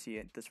Grassy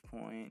at this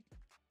point.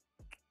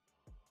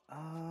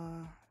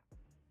 Yeah,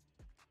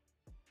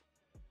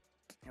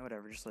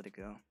 whatever. Just let it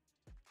go.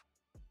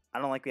 I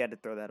don't like we had to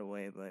throw that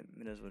away, but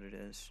it is what it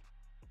is.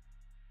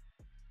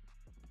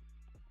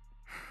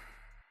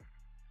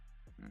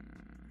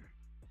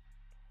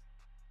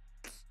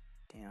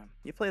 Damn.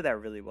 You played that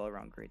really well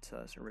around Great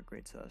Tusk, or with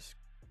Great Tusk.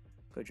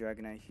 Go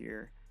Dragonite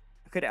here.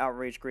 I could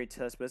outrage Great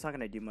Tusk, but it's not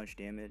gonna do much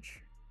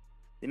damage.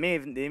 They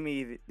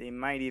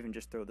might even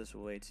just throw this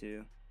away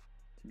too,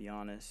 to be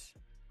honest.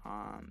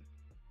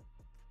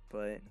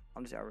 But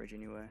I'll just outrage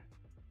anyway.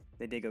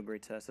 They did go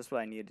Great Tusk. That's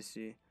what I needed to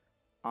see.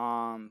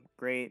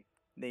 Great.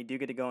 They do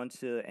get to go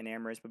into an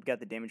Amorous, but we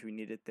got the damage we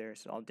needed there,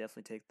 so I'll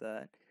definitely take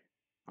that.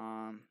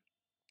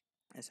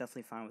 It's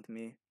definitely fine with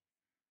me.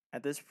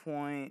 At this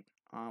point,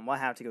 well, I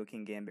have to go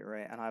King Gambit,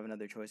 right? I don't have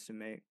another choice to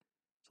make.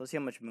 So let's see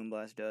how much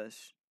Moonblast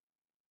does.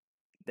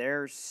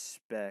 There's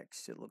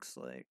Specs, it looks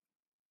like.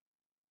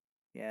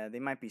 Yeah, they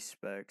might be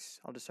Specs.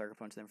 I'll just Sucker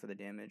Punch them for the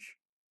damage.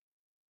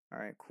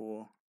 Alright,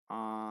 cool.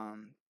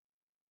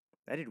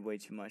 That did way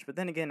too much. But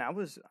then again, I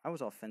was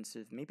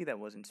offensive. Maybe that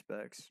wasn't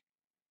Specs.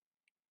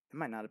 It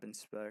might not have been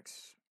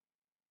Specs.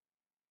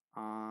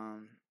 I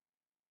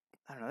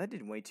don't know, that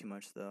did way too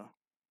much though.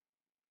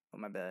 Oh,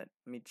 my bad.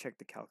 Let me check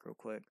the calc real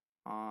quick.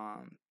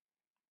 I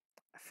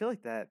feel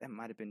like that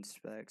might have been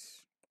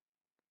Specs.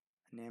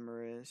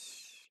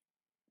 Enamorous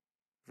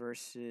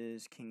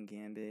versus King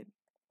Gambit.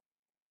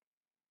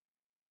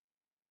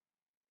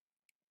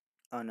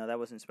 Oh no, that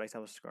wasn't Specs,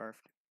 that was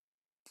Scarfed.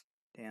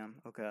 Damn,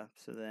 okay.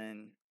 So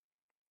then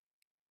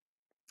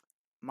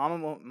Mama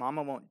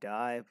won't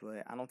die,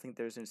 but I don't think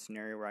there's a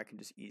scenario where I can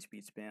just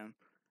E-Speed spam.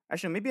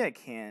 Actually, maybe I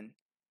can.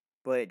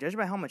 But judging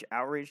by how much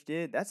Outrage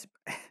did, that's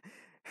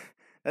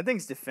that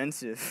thing's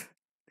defensive.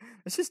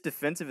 It's just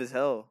defensive as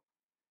hell.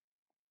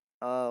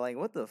 Like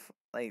what the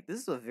like this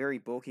is a very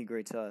bulky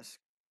Great Tusk.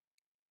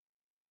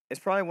 It's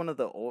probably one of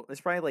the old.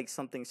 It's probably like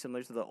something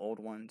similar to the old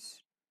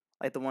ones,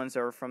 like the ones that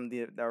were from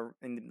that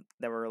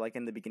were like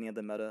in the beginning of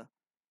the meta.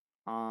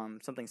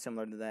 Something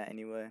similar to that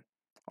anyway.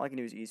 All I can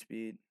do is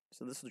E-Speed,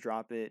 so this will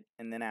drop it,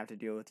 and then I have to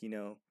deal with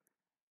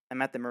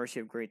I'm at the mercy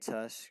of Great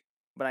Tusk,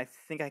 but I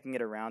think I can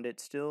get around it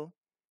still.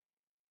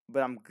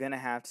 But I'm gonna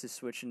have to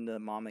switch into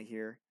Mama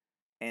here,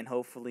 and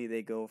hopefully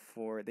they do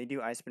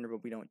Ice Spinner,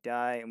 but we don't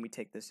die, and we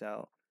take this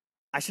out.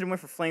 I should have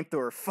went for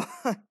Flamethrower.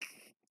 Fuck.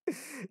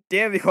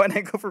 Damn it, why didn't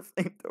I go for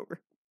Flamethrower?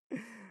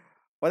 Well,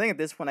 I think at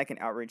this point I can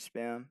Outrage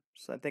spam,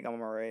 so I think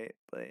I'm alright.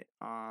 But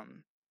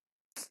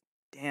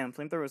damn,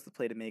 Flamethrower was the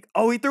play to make.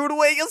 Oh, he threw it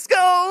away. Let's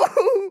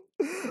go.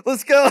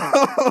 Let's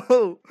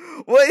go.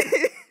 What?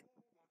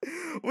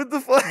 What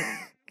the fuck?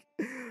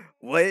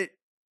 What?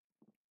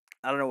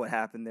 I don't know what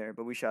happened there,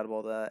 but we shot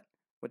all that.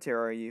 What tier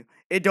are you?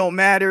 It don't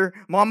matter.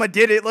 Mama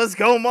did it. Let's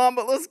go,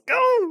 Mama. Let's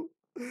go.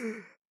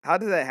 How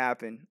did that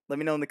happen? Let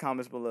me know in the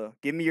comments below.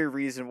 Give me your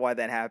reason why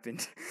that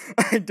happened.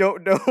 I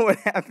don't know what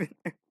happened.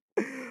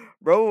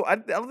 Bro, I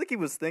don't think he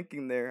was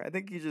thinking there. I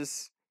think he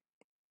just...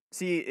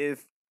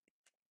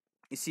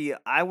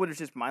 I would have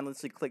just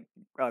mindlessly clicked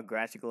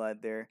Grassy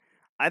Glide there.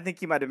 I think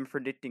he might have been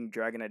predicting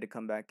Dragonite to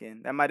come back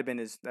in. That might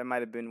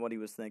have been what he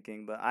was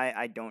thinking, but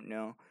I don't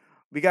know.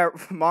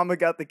 Mama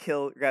got the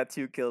kill, got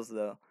 2 kills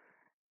though.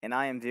 And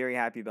I am very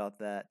happy about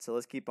that. So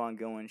let's keep on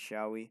going,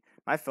 shall we?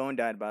 My phone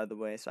died, by the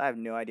way, so I have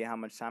no idea how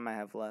much time I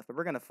have left. But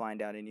we're going to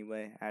find out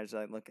anyway as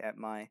I look at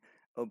my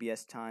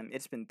OBS time.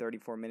 It's been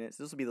 34 minutes.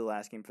 This will be the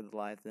last game for the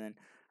live then.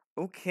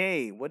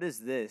 Okay, what is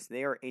this?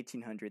 They are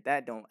 1800.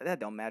 That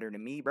don't matter to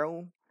me,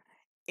 bro.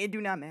 It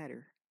do not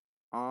matter.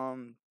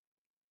 Um,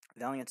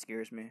 Valiant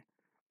scares me,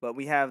 but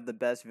we have the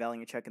best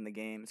Valiant check in the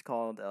game. It's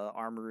called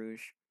Armor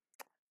Rouge.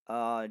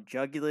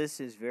 Jugulus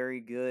is very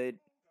good.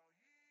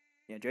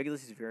 Yeah,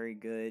 Jugulus is very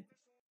good.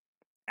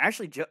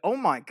 Actually, oh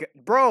my god,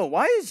 bro,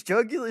 why is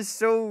Jugulus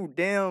so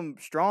damn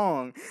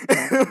strong?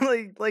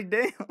 like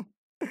damn,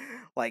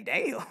 like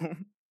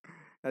damn.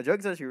 Now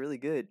Jug's actually really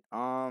good.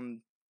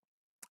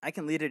 I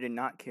can lead it and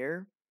not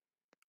care,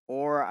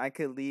 or I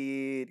could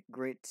lead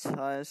Great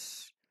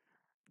Tusk.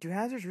 Do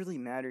hazards really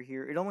matter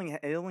here? It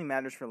only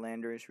matters for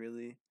Landers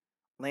really.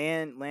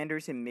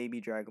 Landers and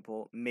maybe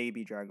Dragapult,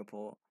 maybe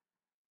Dragapult.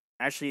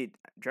 Actually,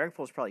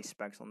 Dragapult's probably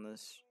specs on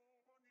this.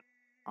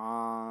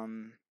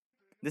 Um,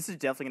 this is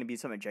definitely gonna be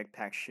some eject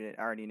pack shit.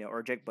 I already know,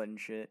 or eject button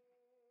shit.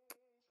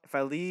 If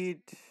I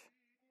lead,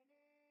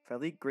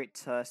 Great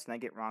Tusk and I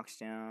get rocks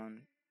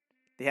down,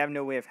 they have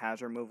no way of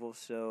hazard removal.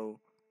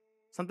 So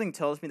something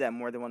tells me that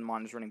more than one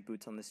mon is running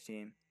boots on this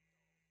team.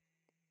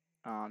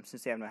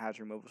 Since they have no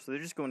hazard removal, so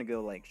they're just going to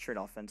go like straight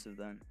offensive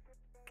then.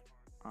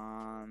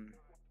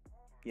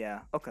 Yeah.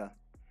 Okay.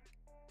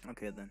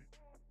 Okay then.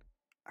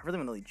 I really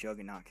want to lead Jug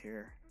and not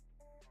care.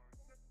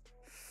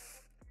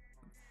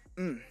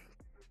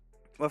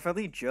 Well, if I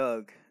lead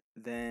Jug,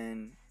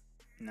 then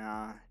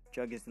nah,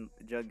 Jug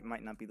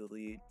might not be the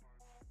lead.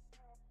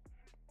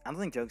 I don't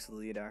think Jug's the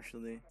lead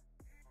actually.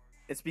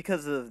 It's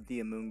because of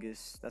the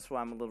Amoongus. That's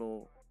why I'm a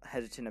little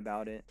hesitant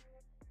about it.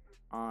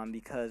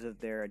 Because of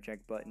their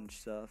eject button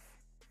stuff.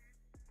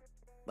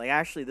 Like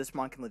actually, this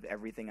mon can live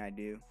everything I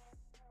do.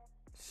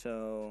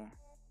 So,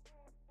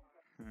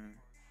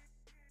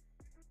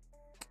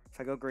 if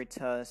I go Great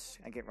Tusk,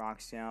 I get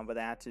rocks down, but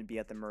I have to be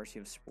at the mercy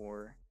of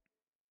Spore.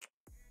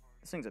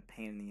 This thing's a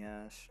pain in the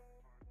ass.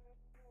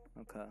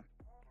 Okay.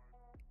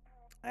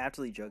 I have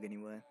to lead Jug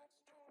anyway.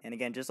 And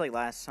again, just like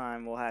last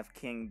time, we'll have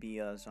King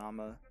be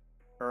Zama.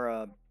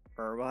 Or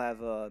we'll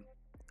have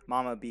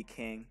Mama be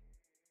King.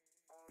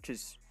 Which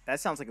is, that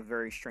sounds like a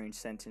very strange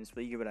sentence,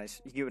 but you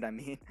get what I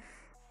mean.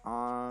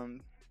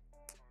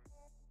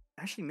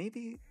 Actually,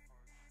 maybe.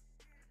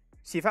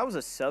 See, if I was a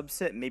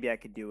subset, maybe I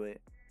could do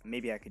it.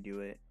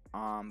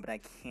 But I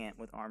can't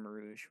with Armor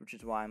Rouge, which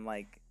is why I'm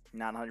like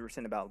not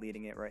 100% about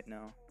leading it right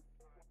now.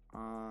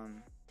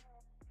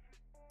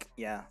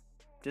 Yeah,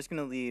 just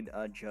gonna lead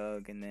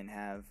Jug and then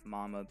have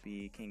Mama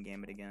be King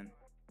Gambit again,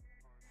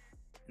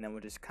 and then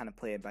we'll just kind of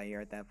play it by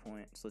ear at that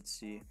point. So let's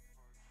see.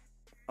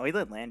 Oh, he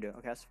led Lando.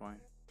 Okay, that's fine.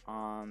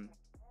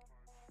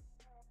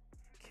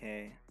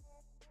 Okay.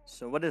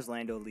 So what does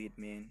Lando lead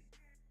mean?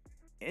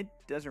 It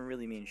doesn't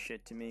really mean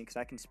shit to me because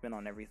I can spin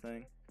on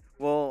everything.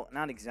 Well,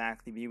 not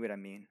exactly, but you get what I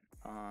mean.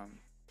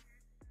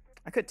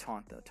 I could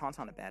taunt though. Taunt's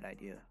not a bad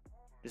idea.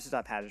 Just to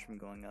stop hazards from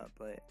going up,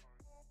 but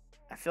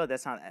I feel like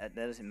that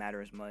doesn't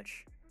matter as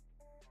much.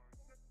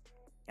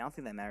 I don't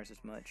think that matters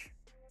as much.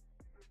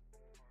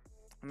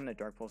 I'm gonna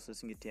Dark Pulse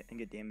this and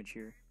get damage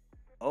here.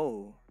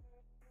 Oh.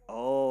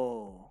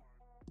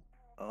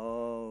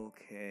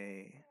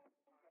 Okay.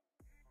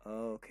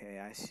 Okay,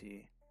 I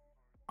see.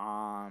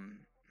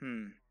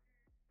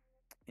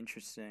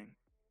 Interesting.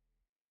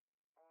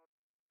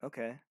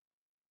 Okay.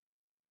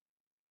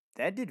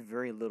 That did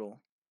very little.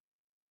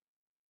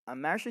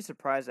 I'm actually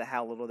surprised at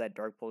how little that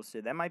Dark Pulse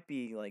did. That might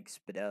be like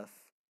Spadef.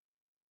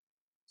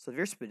 So if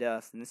you're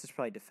Spadef, then this is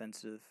probably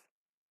defensive.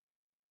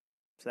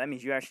 So that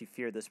means you actually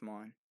fear this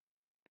mon.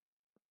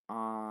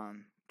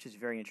 Which is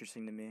very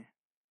interesting to me.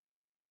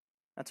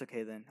 That's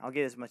okay then. I'll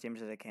get as much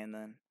damage as I can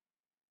then.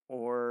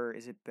 Or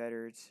is it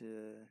better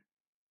to...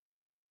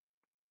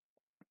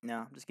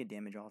 No, just get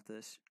damage off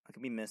this. I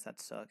could be missed,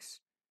 that sucks.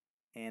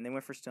 And they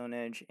went for Stone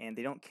Edge, and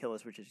they don't kill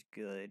us, which is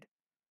good.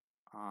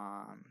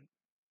 But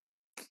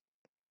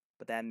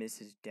that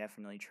miss is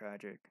definitely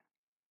tragic.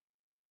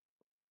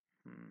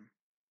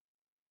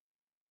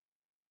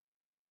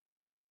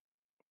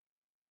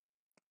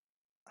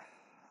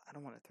 I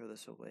don't want to throw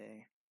this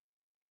away.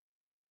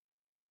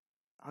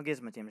 I'll get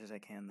as much damage as I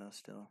can, though,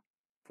 still.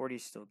 40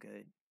 is still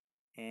good.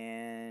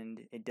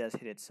 And it does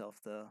hit itself,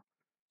 though.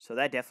 So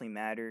that definitely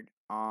mattered.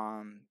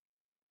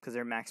 Because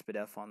they're max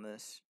Spadef on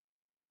this.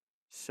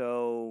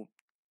 So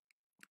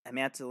I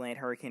may have to land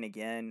Hurricane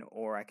again,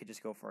 or I could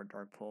just go for a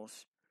Dark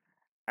Pulse.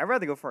 I'd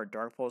rather go for a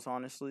Dark Pulse,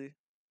 honestly.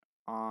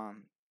 But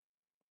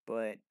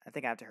I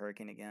think I have to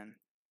Hurricane again.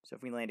 So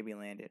if we landed, we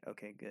landed.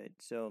 Okay, good.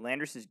 So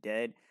Landers is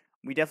dead.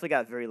 We definitely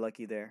got very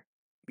lucky there.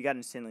 We got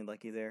insanely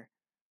lucky there.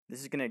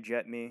 This is gonna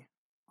jet me.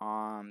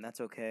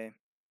 That's okay.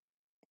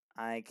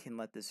 I can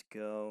let this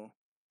go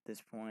at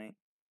this point.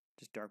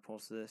 Just Dark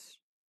Pulse this.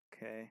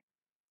 Okay.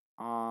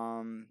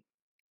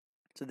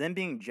 So them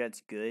being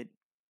jet's good.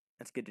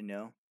 That's good to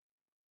know.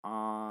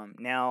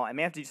 Now I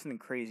may have to do something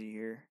crazy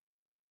here.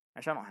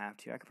 Actually, I don't have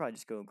to. I could probably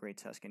just go Great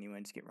Tusk anyway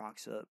and just get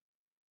rocks up.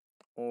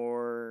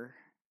 Or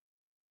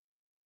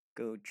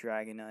go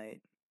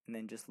Dragonite and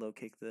then just low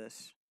kick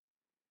this.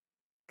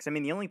 Because, I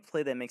mean, the only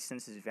play that makes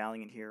sense is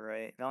Valiant here,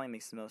 right? Valiant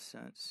makes the most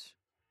sense.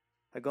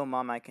 If I go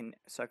Mama, I can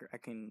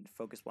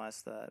Focus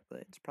Blast that,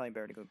 but it's probably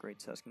better to go Great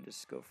Tusk and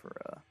just go for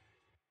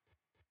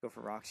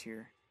Rocks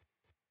here.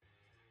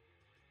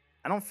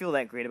 I don't feel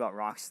that great about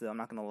Rocks though, I'm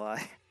not gonna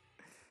lie.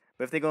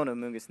 But if they go into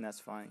Amoonguss, then that's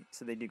fine.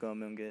 So they do go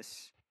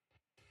Amoonguss.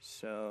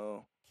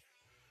 So,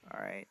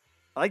 alright.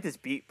 I like this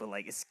beat, but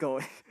like it's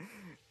going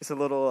it's a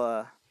little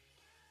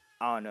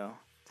I don't know.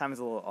 Time is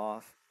a little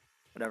off.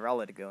 Whatever, I'll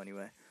let it go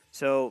anyway.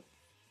 So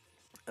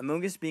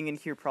Amoonguss being in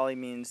here probably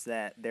means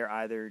that they're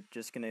either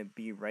just gonna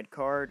be red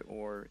card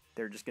or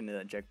they're just gonna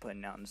eject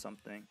Button out into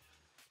something.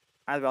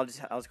 Either I'll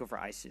just go for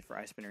Ice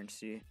Spinner and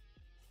see.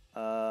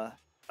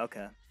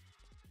 Okay.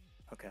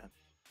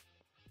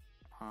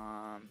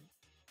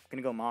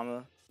 Gonna go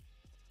Mama.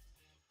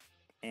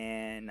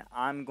 And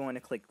I'm gonna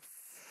click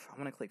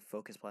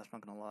Focus Blast, I'm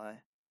not gonna lie.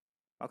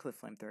 I'll click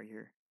Flamethrower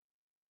here.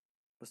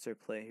 What's their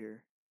play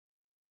here?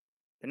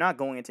 They're not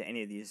going into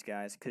any of these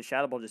guys, because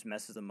Shadow Ball just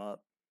messes them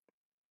up.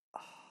 Oh,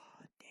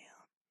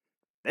 damn.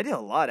 They did a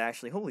lot,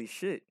 actually. Holy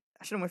shit.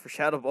 I should have went for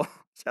Shadow Ball.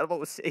 Shadow Ball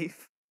was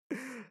safe.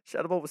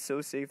 Shadow Ball was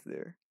so safe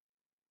there.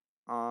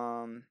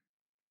 Damn.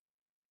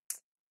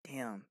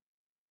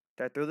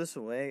 Did I throw this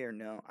away or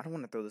no? I don't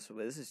want to throw this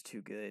away. This is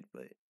too good,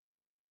 but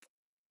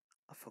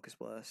I'll Focus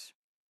Blast.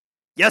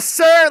 Yes,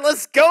 sir!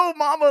 Let's go,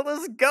 Mama!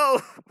 Let's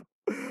go!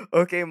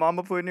 Okay,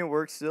 Mama putting in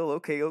work still.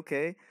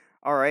 Okay.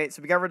 Alright,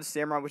 so we got rid of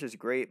Samurott, which is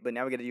great, but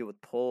now we gotta deal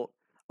with Pult.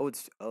 Oh,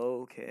 it's...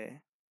 okay.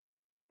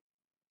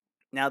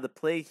 Now, the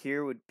play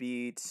here would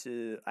be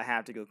to... I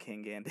have to go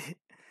King Gambit.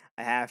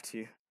 I have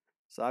to.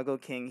 So I'll go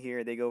King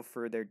here. They go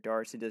for their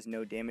darts. It does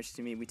no damage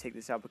to me. We take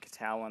this out with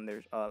Katao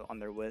on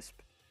their Wisp.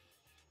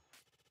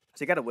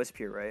 So you got a Wisp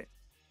here, right?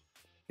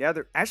 Yeah,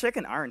 actually, I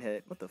can Iron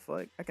Hit. What the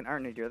fuck? I can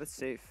Iron Hit here. That's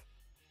safe.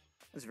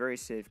 That's very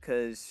safe,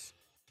 because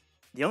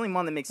the only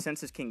mon that makes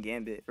sense is King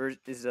Gambit, or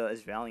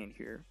is Valiant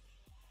here.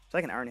 So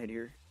I can Iron Hit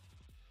here.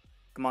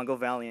 Come on, go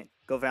Valiant.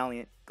 Go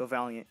Valiant. Go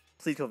Valiant.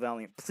 Please go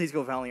Valiant. Please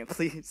go Valiant.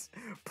 Please.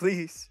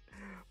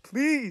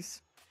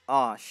 Please.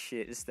 Aw,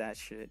 shit. It's that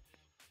shit.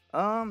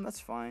 That's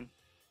fine.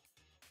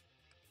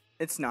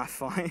 It's not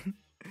fine.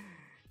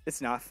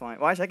 It's not fine.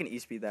 Well, actually, I can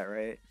E-Speed that,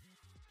 right?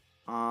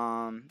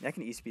 I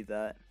can E-Speed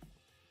that.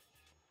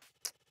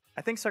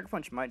 I think Sucker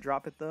Punch might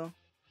drop it, though.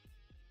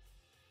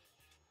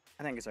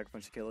 I think a Sucker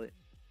Punch to kill it.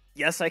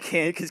 Yes, I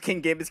can, because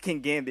King Gambit is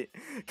King Gambit.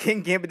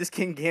 King Gambit is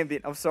King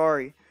Gambit. I'm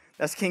sorry.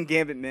 That's King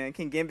Gambit, man.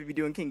 King Gambit be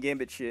doing King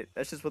Gambit shit.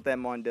 That's just what that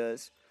mon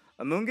does.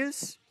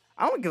 Amoonguss?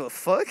 I don't give a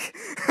fuck.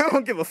 I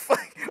don't give a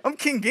fuck. I'm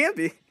King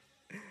Gambit.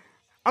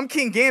 I'm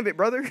King Gambit,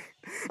 brother.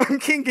 I'm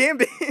King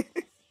Gambit.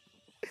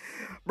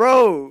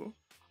 Bro.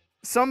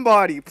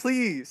 Somebody,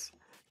 please.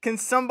 Can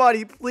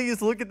somebody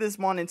please look at this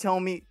mon and tell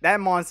me that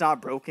mon's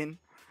not broken?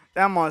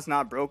 That mon's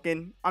not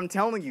broken. I'm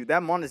telling you,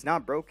 that mon is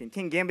not broken.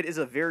 King Gambit is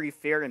a very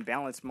fair and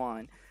balanced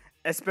mon.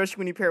 Especially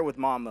when you pair it with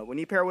Mama. When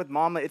you pair it with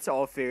Mama, it's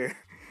all fair.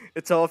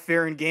 It's all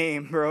fair in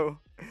game, bro.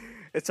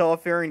 It's all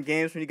fair in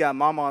games when you got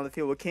Mama on the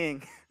field with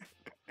King.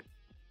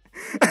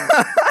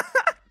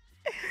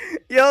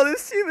 Yo,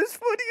 this team is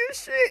funny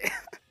as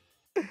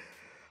shit.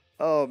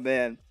 Oh,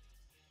 man.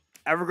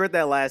 I regret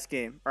that last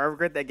game. I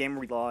regret that game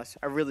we lost.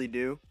 I really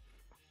do.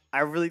 I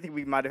really think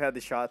we might have had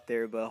the shot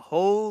there, but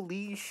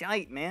holy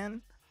shite,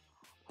 man.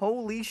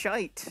 Holy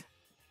shite.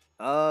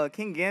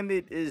 King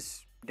Gambit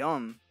is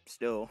dumb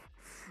still.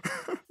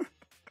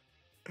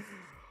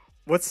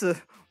 What's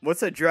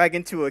a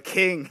dragon to a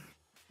king?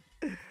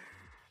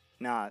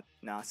 Nah.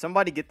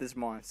 Somebody get this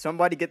mon.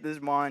 Somebody get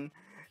this mon.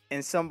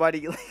 And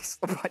somebody can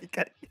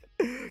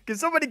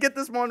somebody get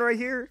this mon right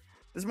here?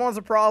 This mon's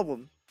a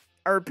problem.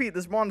 I repeat,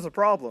 this mon is a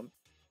problem.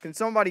 Can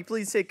somebody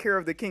please take care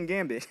of the King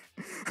Gambit?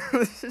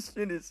 This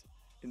shit is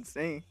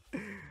insane.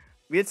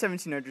 We had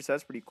 1700, so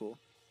that's pretty cool.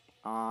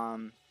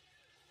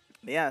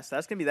 Yeah, so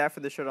that's gonna be that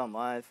for the Showdown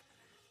Live.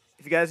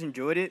 If you guys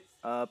enjoyed it,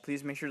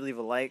 please make sure to leave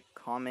a like,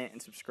 comment,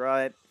 and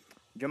subscribe.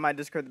 Join my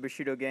Discord, the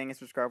Bushido Gang, and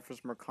subscribe for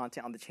some more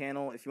content on the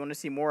channel. If you want to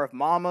see more of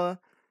Mama,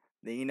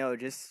 then, you know,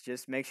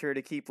 just make sure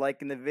to keep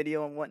liking the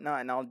video and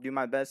whatnot, and I'll do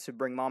my best to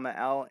bring Mama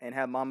out and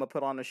have Mama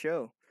put on a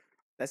show.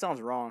 That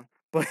sounds wrong,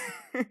 but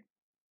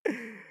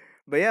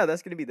but yeah,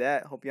 that's gonna be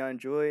that. Hope y'all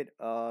enjoyed.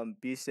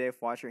 Be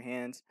safe, wash your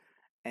hands,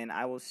 and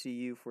I will see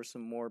you for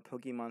some more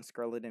Pokemon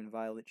Scarlet and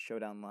Violet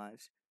Showdown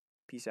Lives.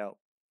 Peace out.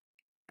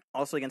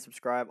 Also, again,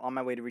 subscribe. On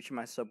my way to reaching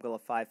my sub goal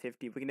of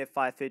 550. If we can hit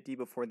 550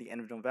 before the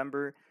end of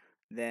November,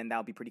 then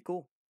that'll be pretty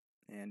cool.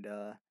 And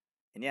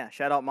yeah,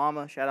 shout out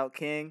Mama, shout out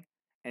King,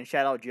 and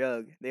shout out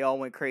Jug. They all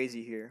went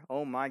crazy here.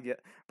 Oh my god,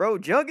 bro,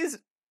 Jug is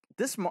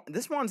this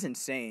one's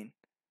insane.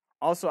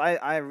 Also,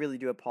 I really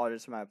do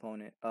apologize to my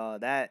opponent.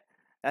 That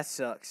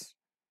sucks.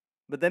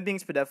 But them being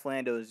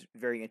Spadef-Lando is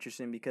very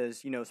interesting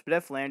because, you know,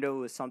 Spadef-Lando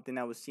was something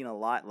that was seen a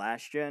lot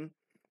last gen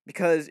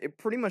because it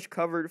pretty much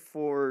covered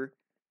for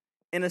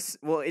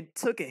well, it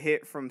took a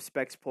hit from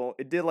Specs Pult.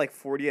 It did like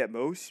 40 at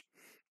most,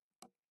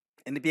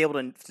 and to be able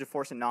to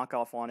force a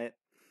knockoff on it.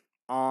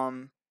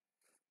 Also,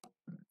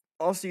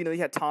 you know, you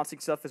had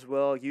toxic stuff as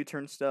well,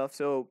 U-turn stuff.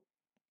 So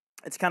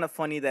it's kind of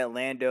funny that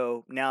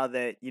Lando, now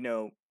that, you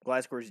know,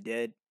 Gliscor's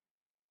dead,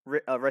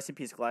 rest in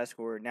peace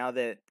Glasscore. Now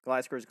that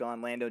Glasscore's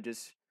gone, Lando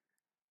just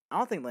I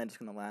don't think Lando's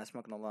gonna last. I'm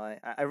not gonna lie.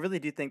 I really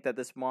do think that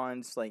this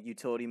Mon's like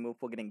utility move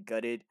pool getting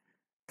gutted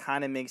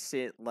kind of makes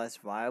it less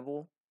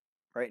viable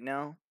right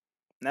now.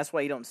 And that's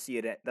why you don't see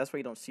it. That's why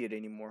you don't see it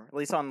anymore. At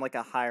least on like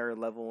a higher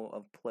level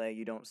of play,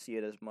 you don't see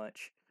it as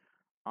much.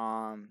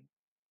 Um,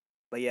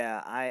 but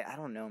yeah, I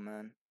don't know,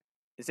 man.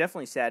 It's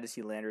definitely sad to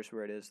see Landers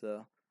where it is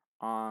though.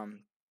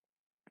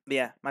 But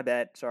yeah, my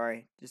bad.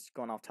 Sorry, just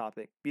going off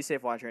topic. Be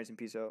safe, watchers, and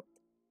peace out.